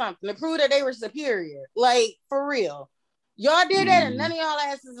prove something, to prove that they were superior. Like, for real. Y'all did that and none of y'all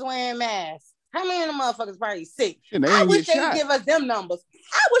asses wearing masks. How many of them motherfuckers probably sick? I wish they would give us them numbers.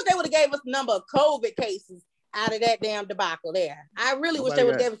 I wish they would have gave us the number of COVID cases out of that damn debacle there. I really wish they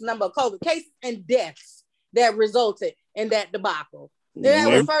would have gave us the number of COVID cases and deaths that resulted in that debacle. That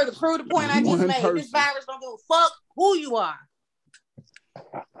would further prove the point I just made. This virus don't give a fuck who you are.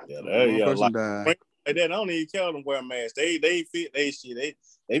 Like that, I don't even tell them wear a mask. They fit they shit.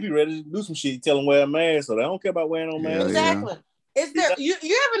 They be ready to do some shit. Tell them wear a mask, so they don't care about wearing no mask. Exactly. Is there? You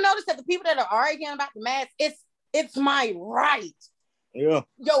ever notice that the people that are arguing about the mask, it's my right. Yeah.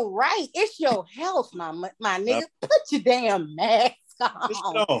 Your right. It's your health, my nigga. Put your damn mask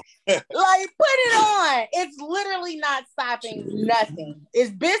on. Like, put it on. It's literally not stopping nothing.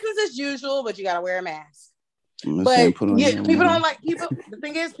 It's business as usual, but you gotta wear a mask. But people don't like people. The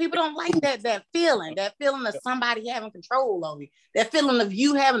thing is, people don't like that feeling of somebody having control over you. That feeling of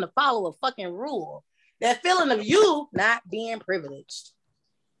you having to follow a fucking rule. That feeling of you not being privileged.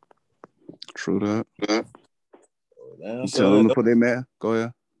 True that. Tell them to put their mask. Go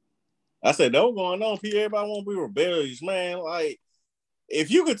ahead. I said that was going on. Everybody want to be rebellious, man. Like, if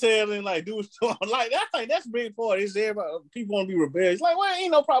you could tell them, like, do like, I think that's a big part. Is everybody people want to be rebellious? Like, well,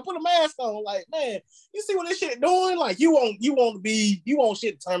 ain't no problem. Put a mask on. Like, man, you see what this shit doing? Like, you want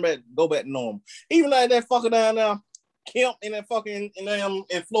shit to go back to normal. Even like that fucker down there, Kemp in that fucking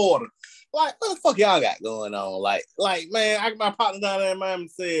in Florida. Like, what the fuck y'all got going on? Like, man, my partner down there in Miami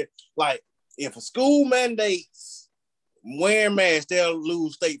said, like, if a school mandates wearing masks, they'll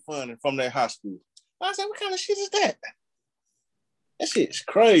lose state funding from their high school. I said, what kind of shit is that? That shit's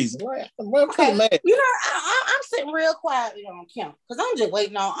crazy. Like, okay. You know, I'm sitting real quietly on Kemp because I'm just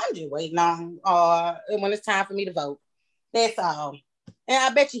waiting on when it's time for me to vote. That's all. And I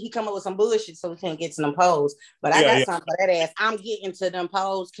bet you he come up with some bullshit so we can't get to them polls. But I got something for that ass. I'm getting to them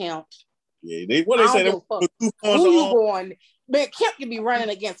polls, Kemp. Yeah, they say they who you going? Man, Kemp can be running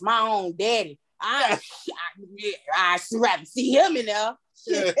against my own daddy. I rather see him in there.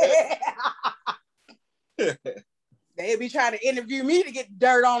 They'd be trying to interview me to get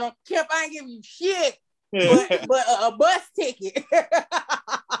dirt on them. Kemp, I ain't giving you shit, but a bus ticket.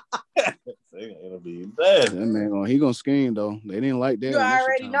 That man, he gonna scheme though. They didn't like that. You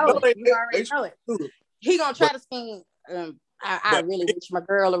already know it. He gonna try to scheme. I really wish my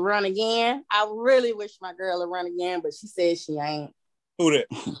girl to run again. But she said she ain't. Who that?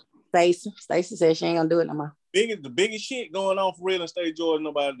 Stacey said she ain't gonna do it no more. The biggest shit going on for real in state of Georgia,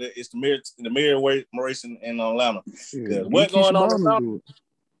 nobody is the mayor race in Atlanta. What going on in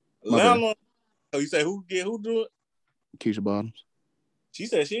Atlanta? Oh, you say who do it? Keisha Bottoms. She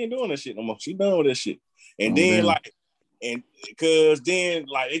said she ain't doing that shit no more. She done with that shit. And then because they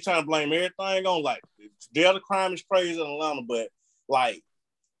trying to blame everything on like Delta crime is crazy in Atlanta, but like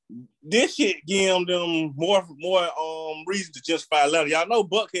this shit give them more reason to justify Atlanta. Y'all know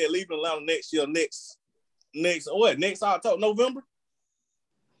Buckhead leaving Atlanta next year, next October, November.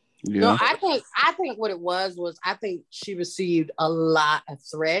 Yeah. No, I think what it was I think she received a lot of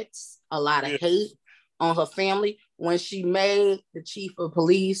threats, a lot of hate on her family when she made the chief of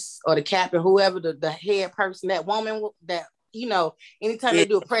police or the captain, whoever the head person, that woman that, you know, anytime they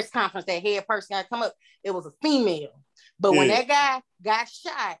do a press conference, that head person got to come up, it was a female. But when that guy got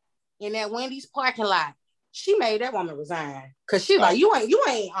shot in that Wendy's parking lot, she made that woman resign. Cause she's like, you ain't,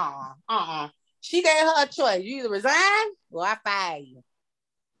 She gave her a choice. You either resign or I fire you.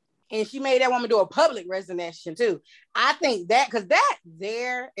 And she made that woman do a public resignation too. I think that, because that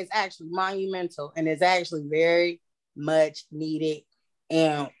there is actually monumental and is actually very much needed,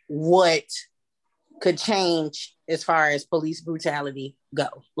 and what could change as far as police brutality go.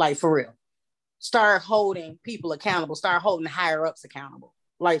 Like, for real. Start holding people accountable. Start holding higher ups accountable.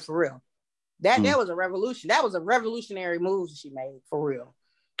 Like, for real. That was a revolution. That was a revolutionary move she made, for real.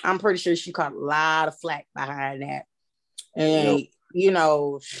 I'm pretty sure she caught a lot of flack behind that. And, you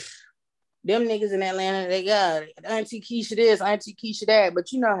know, them niggas in Atlanta, they got Auntie Keisha this, Auntie Keisha that,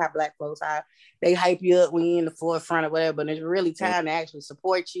 but you know how black folks are. They hype you up when you're in the forefront or whatever, but it's really time to actually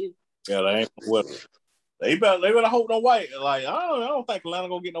support you. Yeah, they ain't what they better hope no white. Like, I don't think Atlanta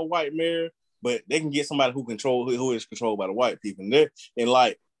gonna get no white mayor, but they can get somebody who is controlled by the white people. And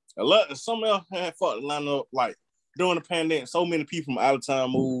like a lot, some else had fucked Atlanta up. Like during the pandemic, so many people from out of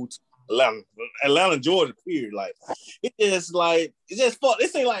town moved to Atlanta, Georgia, period. Like it's just fuck.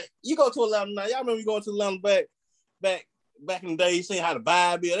 This ain't like you go to Atlanta now. Y'all remember you going to Atlanta back in the day, you see how the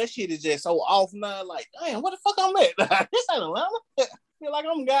vibe is. That shit is just so off now. Like, damn, what the fuck I'm at? This ain't Atlanta. Feel like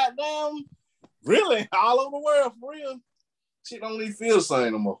I'm goddamn really all over the world for real. Shit don't even feel the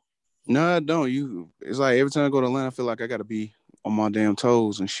same no more. No, I don't. It's like every time I go to Atlanta, I feel like I gotta be on my damn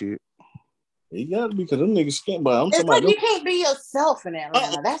toes and shit. You gotta be, because them niggas skin, but it's like you can't be yourself in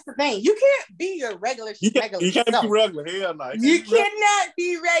Atlanta. That's the thing. You can't be your regular schmegular. You can't self. be regular. Hell no. You cannot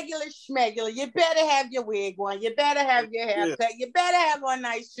be regular schmegular. You better have your wig on. You better have your haircut. Yeah. You better have on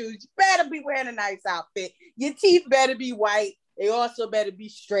nice shoes. You better be wearing a nice outfit. Your teeth better be white. They also better be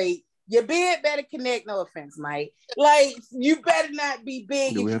straight. Your beard better connect. No offense, Mike. Like, you better not be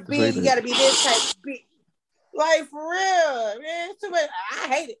big. If you're big, you gotta be this type of big. Like, for real, man. It's too much. I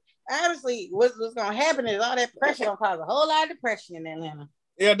hate it. Honestly, what's gonna happen is all that pressure gonna cause a whole lot of depression in Atlanta.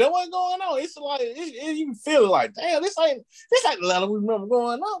 Yeah, that's what's going on. It's like you feel like, damn, this ain't Atlanta we remember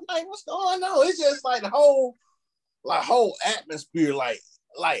going on. Like, what's going on? It's just like the whole atmosphere, like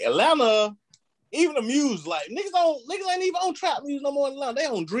Atlanta. Even the music, like niggas ain't even on trap music no more in Atlanta. They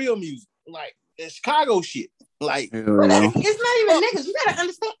on drill music, like it's Chicago shit. Like it's not even niggas. You gotta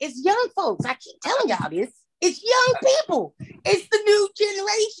understand, it's young folks. I keep telling y'all this. It's young people. It's the new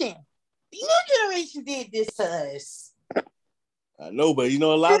generation. The new generation did this to us. I know, but you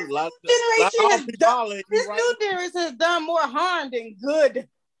know, a lot of this new generation has done more harm than good.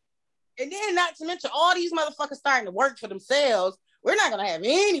 And then, not to mention, all these motherfuckers starting to work for themselves. We're not gonna have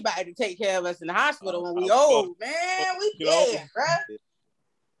anybody to take care of us in the hospital when we old, man. We dead, bro.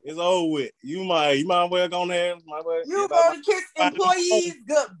 It's over with. You might well go there. You gonna kiss employees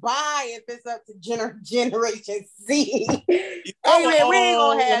goodbye if it's up to Generation Z. Hey man, we ain't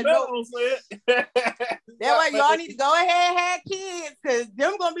gonna have no. That's why y'all need to go ahead and have kids, cause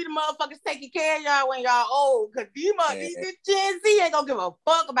them gonna be the motherfuckers taking care of y'all when y'all old. Cause these Gen Z ain't gonna give a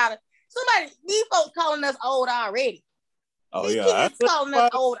fuck about it. These folks calling us old already. Oh these yeah, kids calling us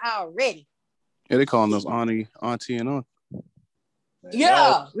old already. Yeah, they calling us auntie, and aunt.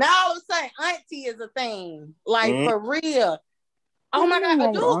 Yeah, now all of a sudden, auntie is a thing. Like, for real. Oh my God,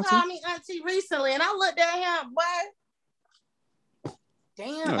 a dude called me auntie recently, and I looked at him, boy.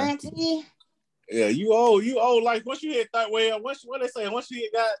 Damn, auntie. Yeah, you old. Like, once you hit that way, what they say, once you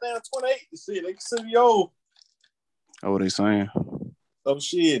hit goddamn 28, shit, they consider you old. Oh, what they saying? Oh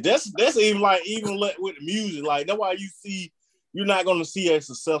shit, that's even with the music. Like, that's why you're not gonna see a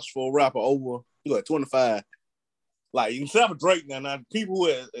successful rapper over 25. Like, except for Drake now people who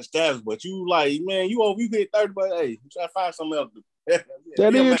are established, but you like, man, you hit 30, but hey, you try to find something else to do.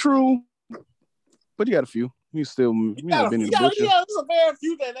 That is true. But you got a few. You still been in the bush. Yeah, there's a very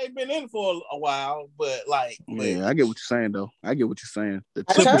few that they've been in for a while, but like, yeah, I get what you're saying though. I get what you're saying. I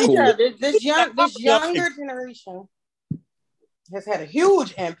tell you, this younger generation has had a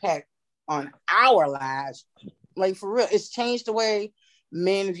huge impact on our lives. Like, for real, it's changed the way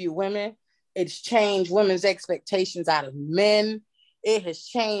men view women. It's changed women's expectations out of men. It has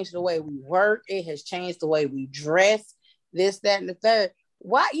changed the way we work. It has changed the way we dress. This, that, and the third.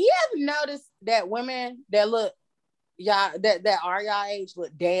 Why you ever notice that women that look y'all that are y'all age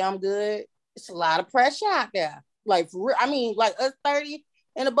look damn good. It's a lot of pressure out there. Like for real. I mean, like us 30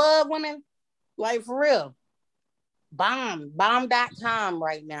 and above women, like for real. Bomb.com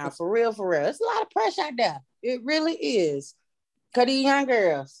right now. For real, for real. It's a lot of pressure out there. It really is. Cause the young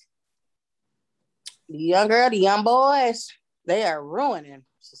girls, the young boys, they are ruining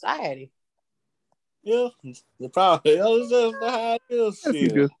society. Yeah, the problem is just how it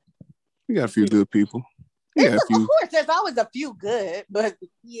is. We got a few good people. Of course, there's always a few good, but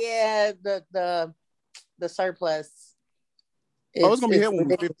yeah, the surplus. It's gonna be hell when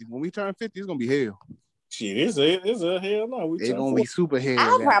we 50. When we turn 50, it's gonna be hell. Shit, it's a hell no. It's gonna be super hell.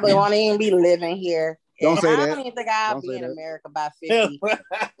 I probably won't even be living here. Don't say that. I don't even think I'll be in America by 50.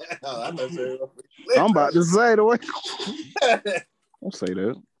 I'm about to say the way. Don't say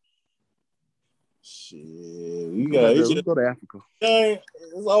that. Shit, you got let's go to Africa. It's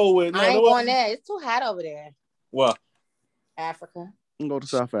over with. I ain't going there. It's too hot over there. What? Africa. I'm go to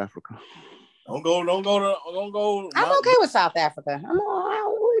South Africa. Don't go. I'm okay with South Africa. I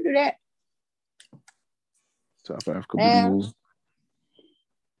don't do that. South Africa be the move.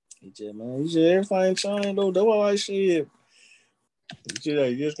 Man, everything changed though. That's why I said.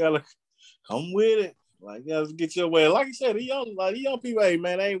 You just gotta come with it. Like, you gotta get your way. Like you said, the young people, hey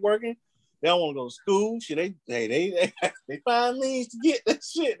man, they ain't working. They don't want to go to school. Shit, they find means to get that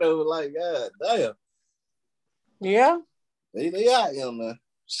shit though. Like, god damn. Yeah. They out here, man.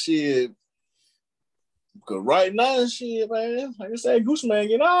 Shit. Because right now, shit, man, like I said, Gucci Man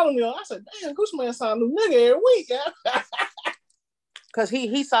getting all of me. I said, damn, Gucci Man signed a new nigga every week, yeah. Because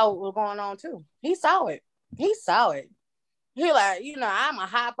he saw what was going on too. He saw it. He like, I'm a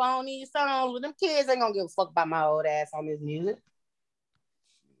hop on these songs with them kids. Ain't gonna give a fuck about my old ass on this music.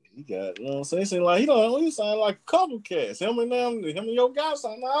 He got, you know what I'm saying? Seem like he sound like a couple cats. Him and your guys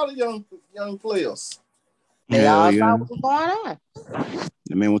sound like all the young players. They all saw what was going on.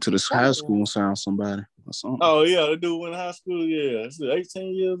 The man went to the high school and found somebody or something. Oh yeah, the dude went to high school. Yeah, he's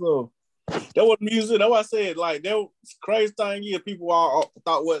 18 years old. That was music. That's why I said, like, that was crazy thing. Yeah, people all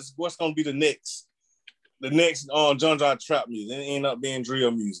thought what's gonna be the next genre trap music. It ended up being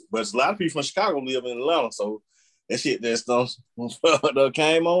drill music. But a lot of people from Chicago live in Atlanta, so that shit that stuff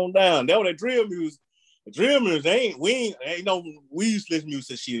came on down. That was that drill music. The drill music, ain't no useless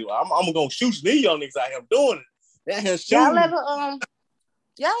music shit. I'm gonna shoot these young niggas out here doing it. That has y'all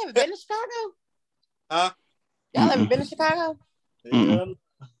ever been to Chicago? Huh? Y'all ever been to Chicago? Yeah.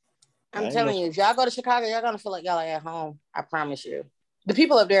 I'm telling you, if y'all go to Chicago, y'all gonna feel like y'all are at home. I promise you. The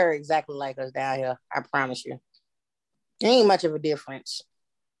people up there are exactly like us down here. I promise you. There ain't much of a difference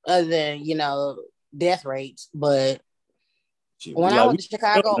other than, death rates. But when I went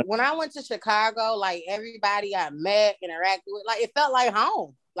to Chicago, like everybody I met, interacted with, like it felt like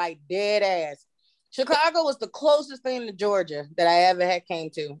home, like dead ass. Chicago was the closest thing to Georgia that I ever had came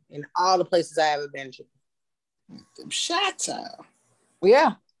to in all the places I ever been to. Chi-town.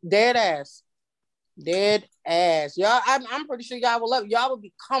 Yeah, dead ass. Y'all, I'm pretty sure y'all will love it. Y'all will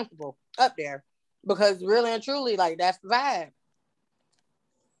be comfortable up there because really and truly, like that's the vibe.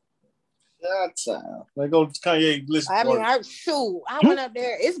 Chi-town. Like go to Kanye listen. I went up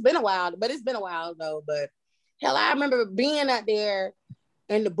there. It's been a while though. But hell, I remember being up there.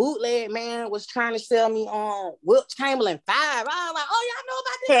 And the bootleg man was trying to sell me on Wilt Chamberlain 5. I was like, oh, y'all know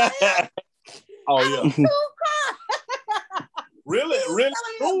about this? Oh, yeah. Really?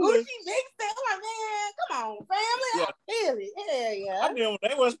 Gucci mixtape. I'm like, man, come on, family. Yeah. I feel it. Hell yeah. I mean,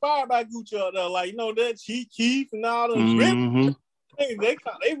 they were inspired by Gucci up there. Like, that Chief Keef and all those. Mm-hmm. They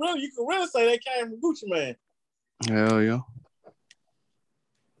really, you can really say they came from Gucci Man. Hell yeah.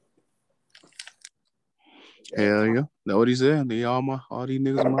 Hell yeah. That's what he said. All these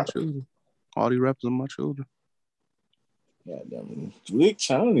niggas are my children. All these rappers are my children. Goddamn. Big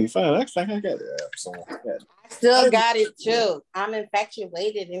China, fine. I think I got that song. I still got it too. I'm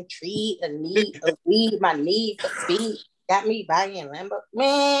infatuated, intrigued, a need of weed, my need for speed. Got me buying Lambo.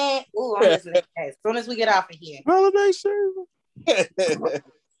 Man, ooh, I'm listening to that as soon as we get off of here. Holiday season.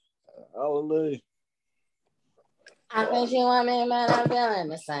 Hallelujah. I think she want me, but I'm feeling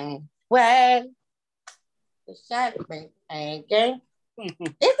the same way. The shot ain't gay. Is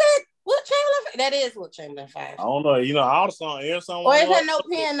it Wilt Chamberlain? That is Wilt Chamberlain 5. I don't know. All the song, every song. Or is that No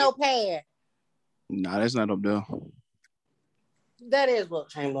Pen, No Pad? Nah, that's not up there. That is Wilt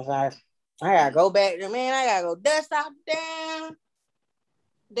Chamberlain 5. I gotta go back there, man. I gotta go dust out down.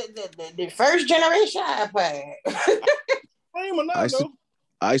 The first generation iPad.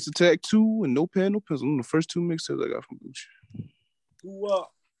 Ice Attack 2 and No Pen, No Pencil. Them the first two mixtapes I got from Gucci.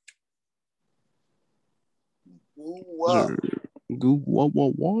 What?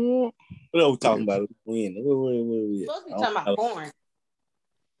 What are we talking about? When? We're supposed to be talking about porn.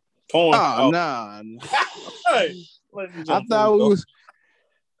 Porn? Oh, nah. Hey, I thought we was.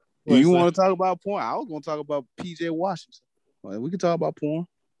 You want to talk about porn? I was going to talk about PJ Washington. Like, we can talk about porn.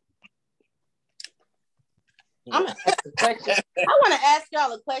 I'm gonna ask a question. I want to ask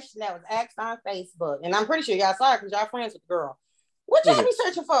y'all a question that was asked on Facebook, and I'm pretty sure y'all saw it because y'all friends with the girl. What y'all be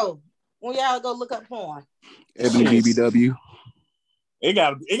searching for when y'all go look up porn? Ebony BBW. It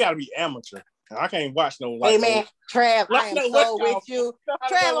gotta be amateur. I can't watch no. Hey man, Trav, I am so with you.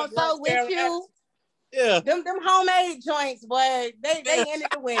 Trav, I'm so with you. Yeah, them homemade joints, boy, they ended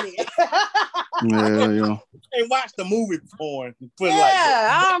the winning. Yeah. Can't watch the movie porn.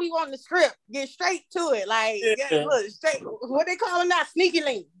 I don't be wanting the script. Get straight to it. Like, look, straight. What they call it now? Sneaky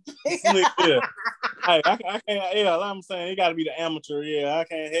link. Yeah. Hey, I can't. Yeah, I'm saying it got to be the amateur. Yeah, I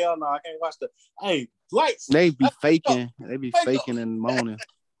can't. Hell no, I can't watch the. Hey, lights. They be faking. They be faking and moaning.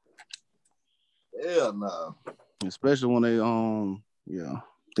 Hell no. Especially when they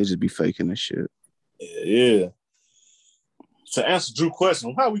they just be faking this shit. Yeah. To answer Drew's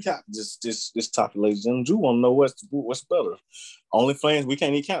question, why we got this topic, ladies and gentlemen? Drew want to know what's better. OnlyFans, we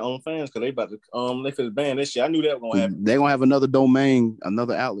can't even count OnlyFans because they about to they finna ban that shit. I knew that was gonna happen. They're gonna have another domain,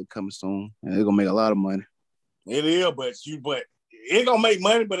 another outlet coming soon, and they're gonna make a lot of money. It is, but it gonna make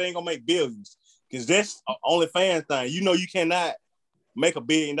money, but it ain't gonna make billions. Because that's OnlyFans thing. You know you cannot make $1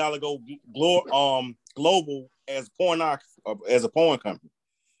 billion go global as a porn company.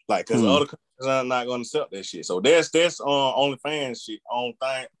 Like, because other countries are not going to accept that shit. So that's OnlyFans shit on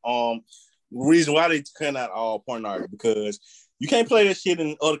thing. The reason why they cut out all pornography because you can't play that shit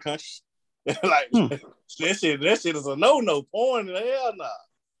in other countries. Like that shit is a no porn. Hell no.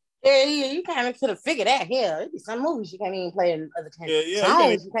 Yeah, you kind of could have figured that here. There'd be some movies you can't even play in other countries. Yeah,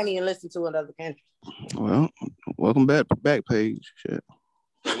 songs you can't even listen to in other countries. Well, welcome back page. Shit.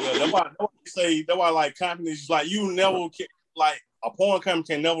 Yeah, that's why like companies like you never like a porn company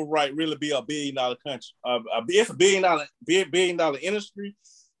can never really be $1 billion country. It's $1 billion industry,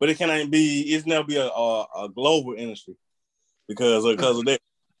 but it can't be. It's never be a global industry because of that.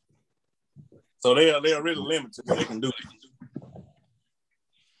 So they are really limited to what they can do.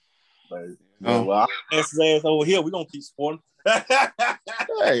 But, well, I'll ask his ass over here. We're gonna keep supporting.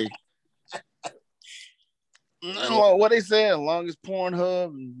 Hey. What they say, as long as Pornhub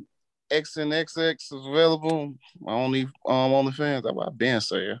and XNXX is available, OnlyFans, that's what I've been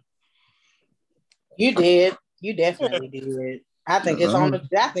saying. You did. You definitely did. I think it's on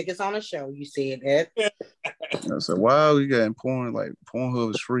the show. You said that. I said, wow, you got porn, like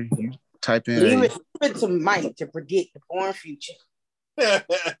Pornhub is free. You type in leave it to Mike to predict the porn future.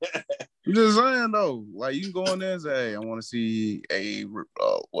 I'm just saying though, like you can go in there and say, hey, I want to see a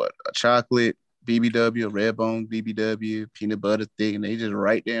chocolate BBW, a red bone BBW, peanut butter thick, and they just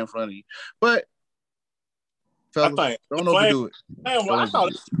right there in front of you. But fellas, don't overdo it. I thought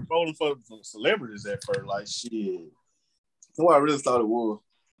it was rolling for celebrities at first, like shit. That's what I really thought it was.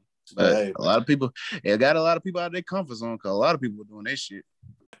 But hey, a lot of people, it got a lot of people out of their comfort zone because a lot of people were doing that shit.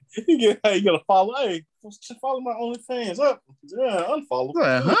 You gotta follow. Hey, follow my OnlyFans up. Yeah, unfollow.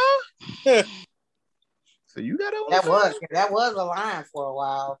 Huh? So you got OnlyFans? That was a line for a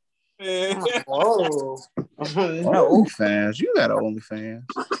while. Yeah. Whoa. No. OnlyFans. You got OnlyFans.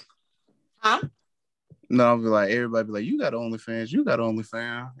 Huh? No, I'll be like, everybody be like, you got OnlyFans. You got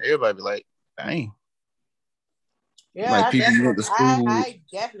OnlyFans. Everybody be like, dang. Yeah, like people went to school. I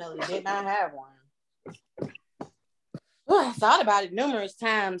definitely did not have one. Well, I thought about it numerous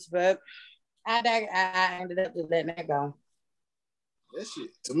times, but I ended up just letting that go. That shit,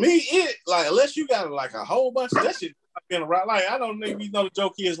 to me, it like unless you got like a whole bunch of that shit been around. Like I don't think you know the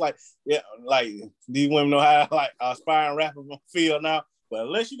joke is like like these women know how like aspiring rappers feel now. But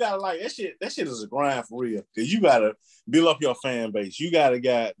unless you gotta like that shit is a grind for real. Cause you gotta build up your fan base. You gotta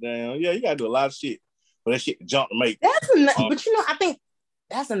you gotta do a lot of shit for that shit to jump to make. But you know, I think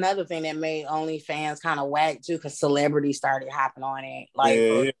that's another thing that made OnlyFans kind of whack too, because celebrities started hopping on it.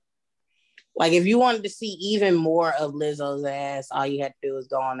 Like, like if you wanted to see even more of Lizzo's ass, all you had to do was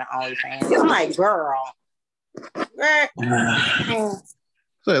go on the OnlyFans. I'm like, girl.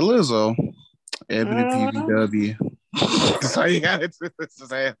 Say Lizzo, Ebony PBW. That's how you got it.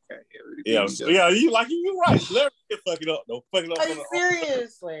 Yeah, you right. Celebrity fuck it up though. Fuck it up. Like,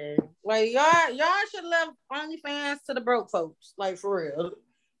 seriously, like y'all should have left OnlyFans to the broke folks. Like for real,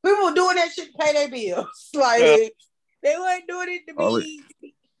 people were doing that shit to pay their bills. Like they weren't doing it to be.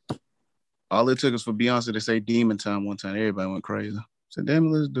 All it took was for Beyonce to say "Demon Time" one time. Everybody went crazy. So damn it,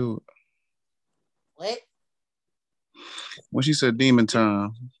 let's do it. What? When she said "Demon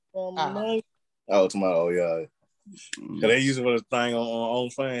Time." Tomorrow. Oh yeah. Cause they use it for the thing on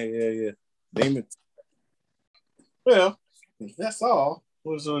Onlyfans. Yeah. Demon. Well, that's all.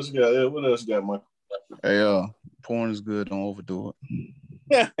 What else you got? What else you got, Mike? Hey, porn is good. Don't overdo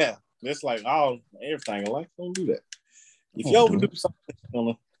it. Yeah. That's like everything in life. Don't do that. If you overdo something,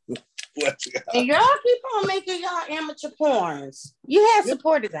 what you got? And y'all keep on making y'all amateur porns. You have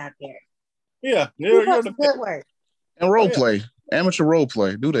supporters out there. Yeah. You're the good work. And role play. Amateur role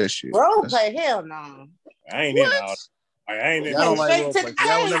play. Do that shit. Role play? Hell no. I ain't in all. I ain't in. Y'all don't like role play.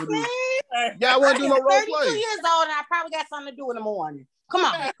 Y'all never do. Y'all wouldn't do no role play. 32 years old and I probably got something to do in the morning. Come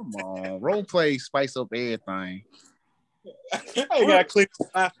on. Come on. Role play spice up everything. I ain't got to click.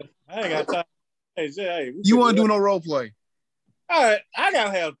 I ain't got time. Hey, you want to do no role play? I gotta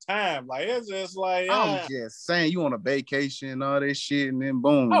have time. Like it's just like I'm just saying, you on a vacation and all this shit, and then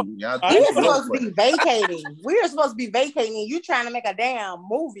boom, we're supposed to be vacating. We're supposed to be vacating. And you trying to make a damn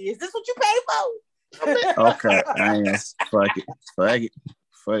movie? Is this what you pay for? Okay, fuck it.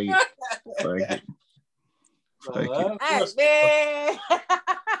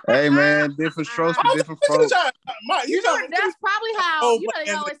 Hey man, different strokes for different folks. That's probably how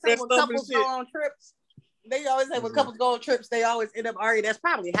they always say when couples go on trips. They always say when couples go on trips, they always end up arguing. That's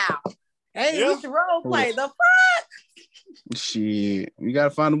probably how. Hey, we should role play. The fuck? Shit, you gotta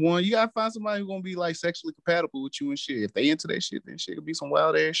find the one. You gotta find somebody who's gonna be like sexually compatible with you and shit. If they into that shit, then shit could be some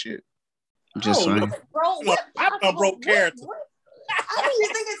wild ass shit. I'm just saying. Bro, I'm broke character. I don't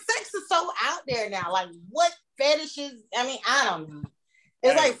even think that sex is so out there now. Like, what fetishes? I mean, I don't know.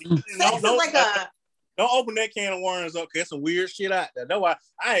 It's like sex is like a. Don't open that can of worms up. Cause there's some weird shit out there. That's why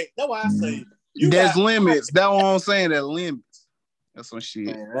I say. There's limits. That's what I'm saying. There's limits. That's some shit.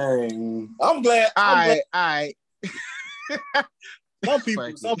 Man, I'm glad. All right. Some people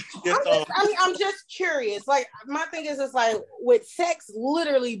I'm just curious. Like, my thing is, it's like with sex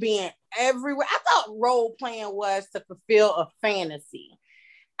literally being everywhere. I thought role playing was to fulfill a fantasy.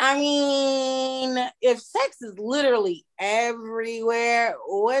 I mean, if sex is literally everywhere,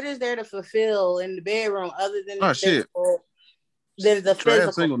 what is there to fulfill in the bedroom other than the physical? There's the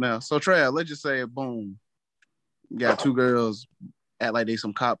physical. Single now. So Trav, let's just say boom. You got two girls act like they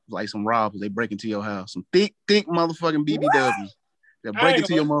some cops, like some robbers. They break into your house. Some thick motherfucking BBW. They break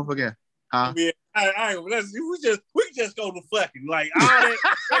into your motherfucking huh? Yeah, I ain't we just go to fucking like all that.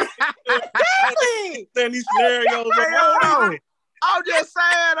 Send these scenarios. I'm just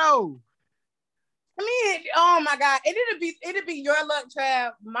saying though. I mean, oh my God, it'd be your luck,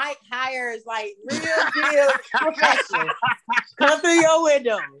 Trav. Mike hires like real deal professionals come through your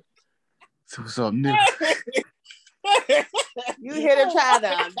window. So what's up, nigga? You hit him try to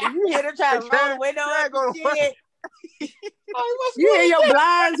roll the window up and shit. You hear your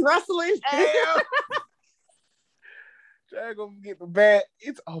blinds rustling. Try gonna get the bat.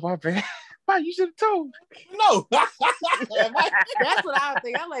 My bad. Why you should have told? No. That's what I was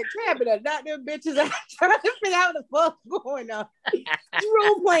thinking. I'm like, Trav, but not them bitches out trying to figure out what the fuck's going on. You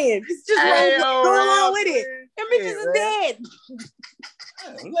role playing. It's just go along with it. Them bitches are dead.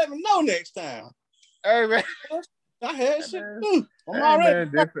 Let me know next time. Hey man. I had shit. I'm already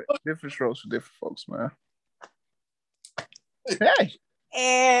different strokes for different folks, man. Hey.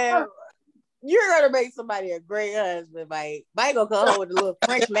 And you're gonna make somebody a great husband, Mike. Mike gonna come home with a little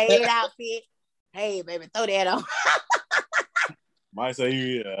French maid outfit. Hey, baby, throw that on. Might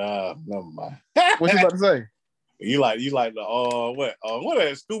say never mind. What you about to say? You like the what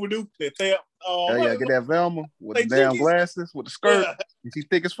that Scooby Doo that they get that Velma with the damn glasses with the skirt. And she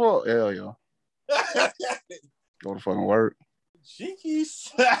thick as fuck. Hell yeah. Go to fucking work. Jinkies.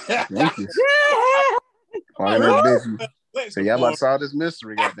 All that bitch. So y'all about to solve this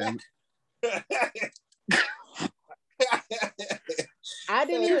mystery, goddamn it. I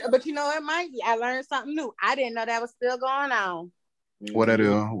didn't even, but you know what, Mike? I learned something new. I didn't know that was still going on. What that is?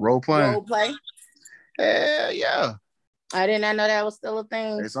 Role playing? Role play. Hell yeah. I did not know that was still a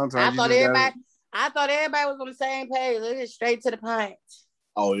thing. Hey, I thought everybody was on the same page. Let's get straight to the point.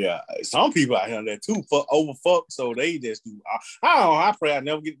 Oh yeah, some people out here that too overfuck, so they just do. I don't know. I pray I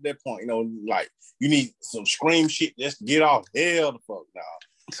never get to that point. You know, like you need some scream shit just to get off. Hell the fuck now.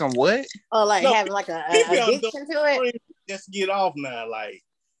 Some what? Oh, like having like a addiction to it. Just to get off now. Like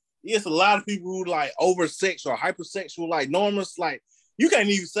it's a lot of people who like over sex or hypersexual, like normal. Like you can't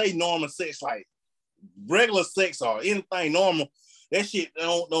even say normal sex, like regular sex or anything normal. That shit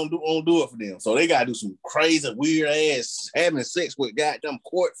don't do it for them. So they gotta do some crazy, weird ass having sex with goddamn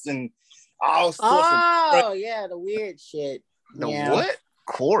courts and all sorts of. Oh yeah, the weird shit. What?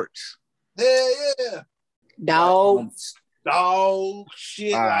 Courts? Yeah. Dogs. Dog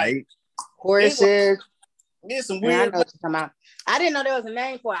shit. All right. Horses. Get some weird. I didn't know there was a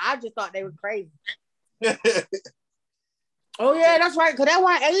name for it. I just thought they were crazy. Oh yeah, that's right. Cause that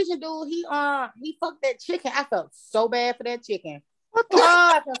one Asian dude, he fucked that chicken. I felt so bad for that chicken.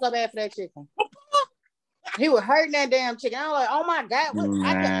 I felt so bad for that chicken. He was hurting that damn chicken. I was like, oh my God, what?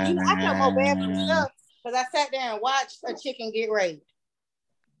 I felt more bad for myself because I sat there and watched a chicken get raped.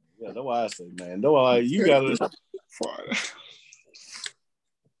 Yeah, that's why I say, man. That's why you gotta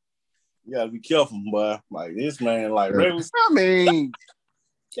be careful, boy. Like this man, like I mean,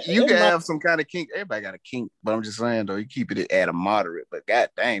 you can have some kind of kink. Everybody got a kink, but I'm just saying though, you keep it at a moderate. But god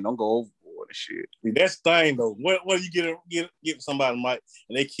dang, don't go overboard and shit. See, that's the thing though. What you get somebody might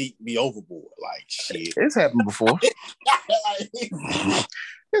and they keep me overboard like shit. It's happened before.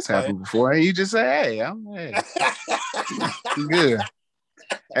 It's happened before, and you just say, "Hey, I'm good."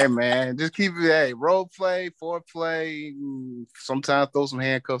 Hey man, just keep it. Hey, role play, foreplay. Sometimes throw some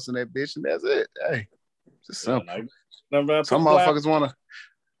handcuffs in that bitch, and that's it. Hey, just simple. Some motherfuckers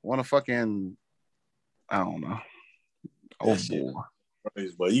wanna fucking, I don't know, overboard.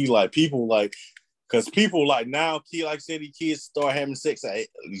 But you like people like, cause people like now, like I said, these kids start having sex at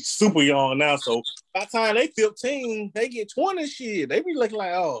super young now. So by the time they 15, they get 20 shit. They be looking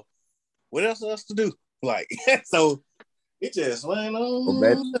like, oh, what else to do? Like, so it just went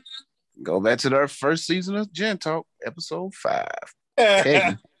on. Go back to their first season of Gen Talk, episode 5.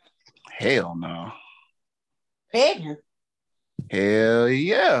 Pegging. Hell no. Pegging. Hell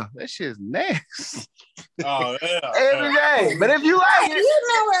yeah, that shit's next. Oh yeah, every day. But if you like it, you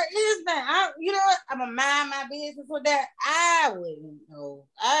know what is that? You know what? I'm gonna mind my business with that. I wouldn't know.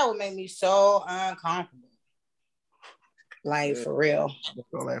 I would make me so uncomfortable. Like for real.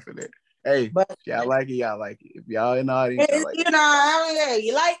 Don't laugh at that. Hey, but y'all like it, y'all like it. If y'all in the audience, y'all like you know, I mean,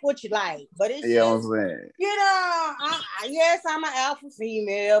 you like what you like, but it's you know what I'm saying. You know, yes, I'm an alpha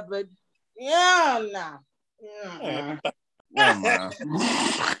female, but yeah, no. Never mind.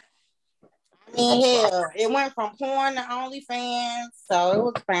 I mean, hell, it went from porn to OnlyFans, so it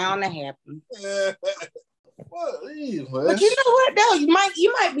was bound to happen. But you know what, though? You might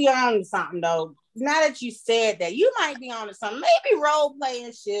be on to something, though. Now that you said that, you might be on to something. Maybe role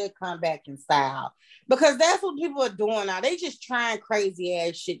playing should come back in style because that's what people are doing now. They just trying crazy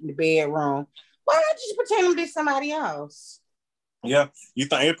ass shit in the bedroom. Why not just pretend to be somebody else? Yeah, you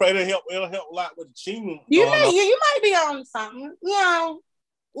think it'll help a lot with the cheating? You might be on something. You know,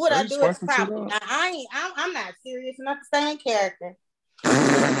 what I do is probably. I'm not serious enough to stay in character.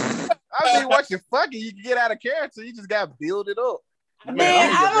 I mean, once you're fucking, you can get out of character. You just gotta build it up.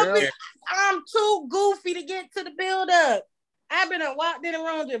 Man, I'm too goofy to get to the build up. I've been walked in the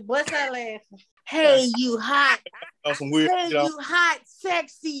room just bust out laughing. Hey, you hot. Some weird, you hot,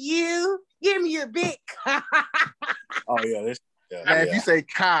 sexy you. Give me your big cock. Oh yeah, man, if you say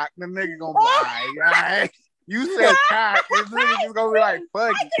cock, the nigga gonna be all right. You say cock, this nigga just gonna be like, fuck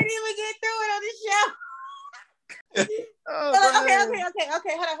it. I couldn't even get through it on this show.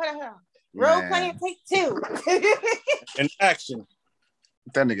 Okay. Hold on. Role playing, take 2. In action.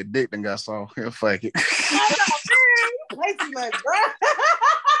 That nigga dick done got so he'll fuck it. You play too much, bro.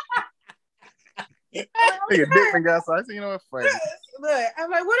 Nigga dick done got so I said, you know what, fuck it. Look, I'm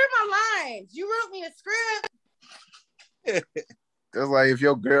like, what are my lines? You wrote me a script. It's like if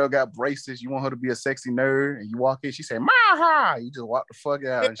your girl got braces, you want her to be a sexy nerd, and you walk in, she say, "Maha!" You just walk the fuck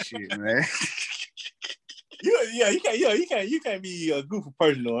out and shit, man. You can't be a goofy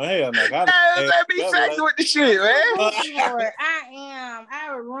person though. Hell no. Let me sexy with the shit, man. Lord, I am.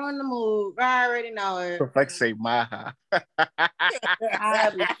 I would ruin the mood. I already know it. Perfect say Maha.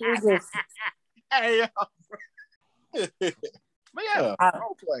 I'll be too good. Hey, but yeah,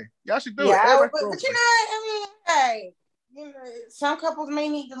 role play. Y'all should do it. But you know, I mean, hey, you know, some couples may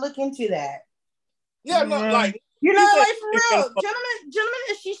need to look into that. Yeah, no, like you know, like for real, gentlemen,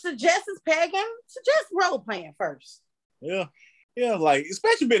 if she suggests pegging, suggest role playing first. Yeah, like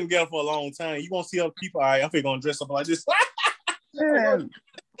especially been together for a long time, you gonna see other people. All right, I'm gonna dress up like this. Man,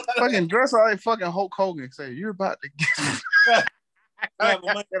 fucking dress like fucking Hulk Hogan. Say you're about to get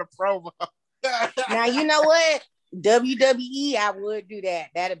a promo. Now you know what? WWE, I would do that.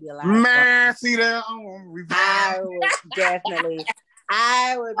 That'd be a lot. Man, see that? I would definitely.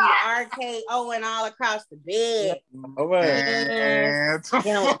 I would be RKOing all across the bed. All right.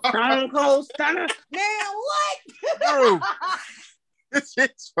 You know, Stone Cold Stunner. Man, what? Dude, this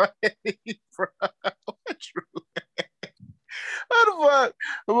is funny, bro. How the fuck?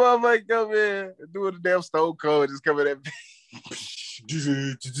 The motherfucker come in doing the damn Stone Cold, just come in that.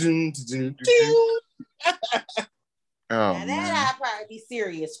 Now that I'd probably be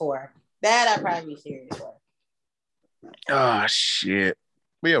serious for. Oh shit.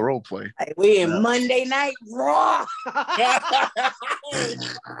 But yeah, role play. Like, we in Monday Night Raw. What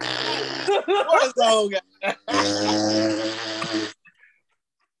is the whole guy?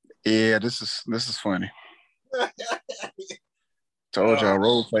 Yeah, this is funny. Told y'all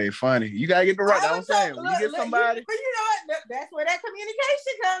role play funny. You gotta get the right. I'm saying when you get somebody. But you know what? That's where that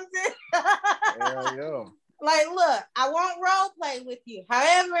communication comes in. Yeah. Like, look, I won't role play with you.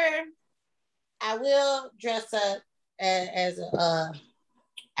 However, I will dress up as a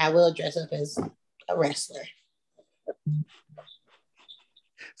wrestler.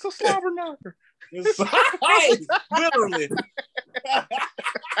 It's a slobber knocker. Literally.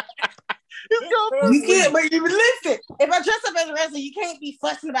 You can't, but you listen. If I dress up as a wrestler, you can't be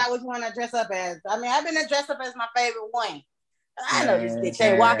fussing about which one I dress up as. I mean, I've been dressed up as my favorite one. I know this bitch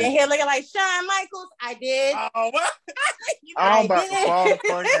ain't walking here looking like Shawn Michaels. I did. Oh, what? I'm about to fall the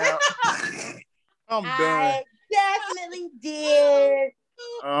fuck out. I'm done. I definitely did.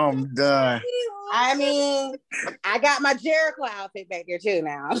 I'm done. I mean, I got my Jericho outfit back there too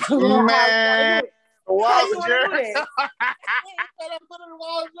now. Man. How you want to do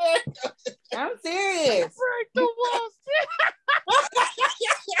this? I'm serious. Break the walls.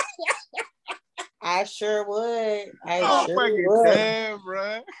 I sure would. Oh, sure fucking would. damn,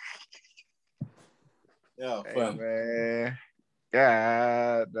 bro. Yeah, Hey, funny. man.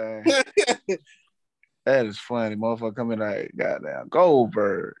 God damn. That is funny. Motherfucker coming like, goddamn,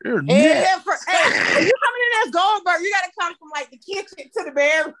 Goldberg. You're next. If you coming in as Goldberg, you gotta come from like the kitchen to the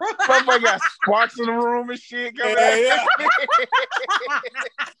bedroom. Motherfucker got sparks in the room and shit. Coming out.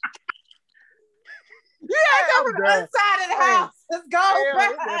 You gotta come from the other side of the house. Let's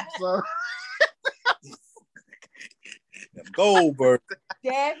go. Goldberg.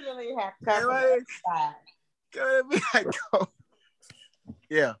 Definitely have to come from the other side.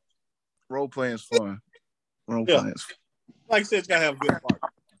 Yeah. Role playing is fun. Role playing is fun. Like I said, you gotta have a good part.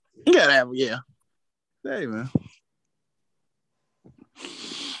 You gotta have, yeah. Hey, man.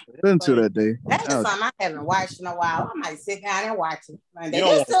 Been to that day. That's just something I haven't watched in a while. I might sit down and watch it. They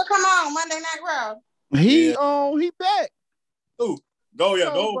do still come on Monday Night Raw. He back. Ooh,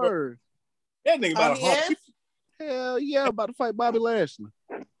 Goldberg. That nigga about to hump. Hell yeah, about to fight Bobby Lashley.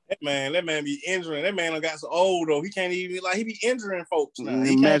 That man be injuring. That man got so old though. He can't even he be injuring folks now.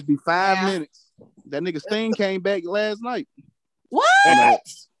 He match be 5 minutes. That nigga Sting came back last night. What?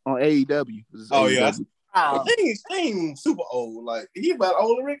 On AEW. Oh AEW. yeah. Sting super old. Like he about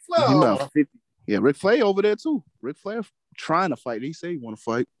old than Ric Flair. He about 50. Yeah, Ric Flair over there too. Ric Flair trying to fight. He say he want to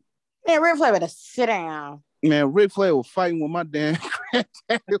fight. Man, Ric Flair better sit down. Man, Ric Flair was fighting with my damn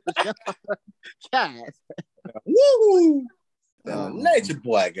granddad. Guys. Woo! Nature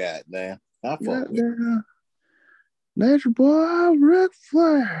Boy, goddamn. I fuck with Nature Boy, Ric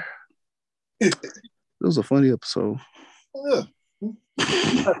Flair. It was a funny episode. Yeah.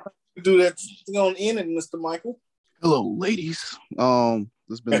 Do that on in it, Mr. Michael. Hello, ladies. This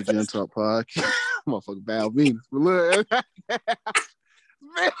has been a Gen Talk podcast. Motherfucker Val Venus. Look, Gen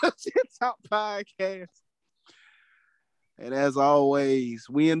Talk podcast. And as always,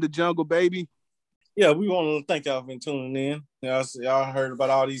 we in the jungle, baby. Yeah, we want to thank y'all for tuning in. Y'all heard about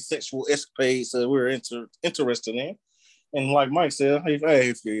all these sexual escapades that we're interested in. And like Mike said,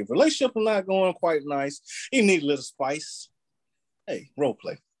 if your relationship is not going quite nice, you need a little spice. Hey, role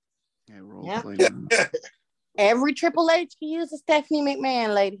play. Yeah, role play. Every Triple H can use a Stephanie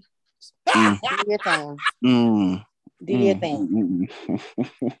McMahon, lady. Do your thing. Do your thing.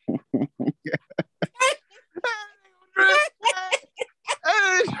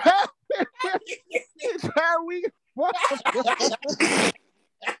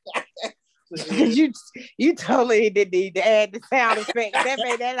 You totally did need to add the sound effects. That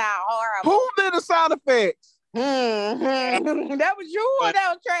made that horrible. Who did the sound effects? That was you or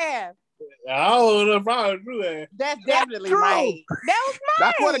that was Trav? I don't know if I would do that. That's definitely Mike. That was Mike.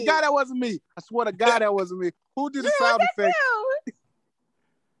 I swear to God that wasn't me. I swear to God that wasn't me. Who did the sound effects?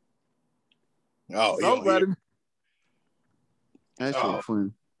 Oh, somebody. Yeah. That shit was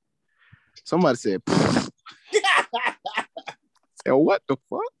funny. Somebody said, "Yo, what the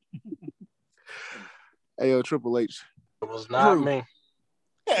fuck?" Hey, yo, Triple H. It was not me.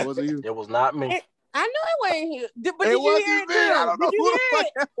 Was it you? It was not me. I knew it wasn't here. But it did you hear it? I don't know did you who hear the fuck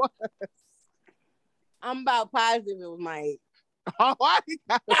that was. I'm about positive it was Mike. Oh, I'm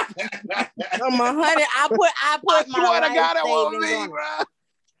 100. I put my swear to God, life it was savings me, on it. bro.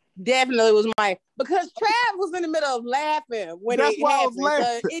 Definitely was Mike because Trav was in the middle of laughing when That's it why happened. I was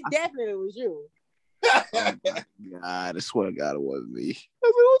laughing. So it definitely was you. Oh my God, I swear to God, it wasn't me.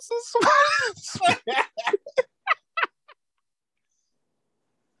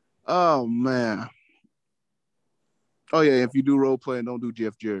 Oh man. Oh yeah, if you do role playing, don't do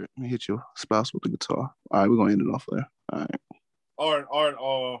Jeff Jarrett. Hit your spouse with the guitar. All right, we're gonna end it off there. All right. Or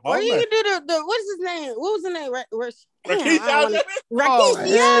you can do the what's his name? What was his name? Rakesh,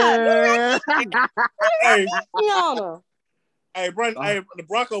 yeah. Hey, Brandon, the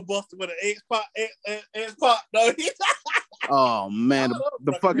Bronco Buster with an X-Pac, no. Oh man,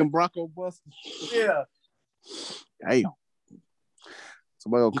 the fucking Bronco Buster. Yeah. Damn.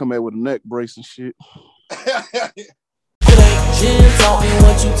 Somebody gonna come back with a neck brace and shit. Gin talking,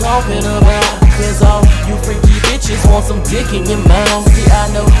 what you talking about? Cause all you freaky bitches want some dick in your mouth. See,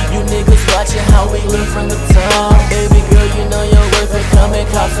 I know you niggas watching how we live from the top. Baby girl, you know your worth it. Come and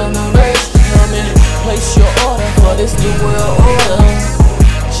cop some new merch. Come and place your order for this new world order.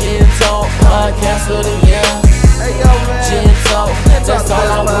 Gin Talk podcast of the year. Hey yo, man. Gin Talk, that's all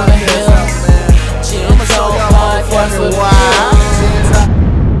I want.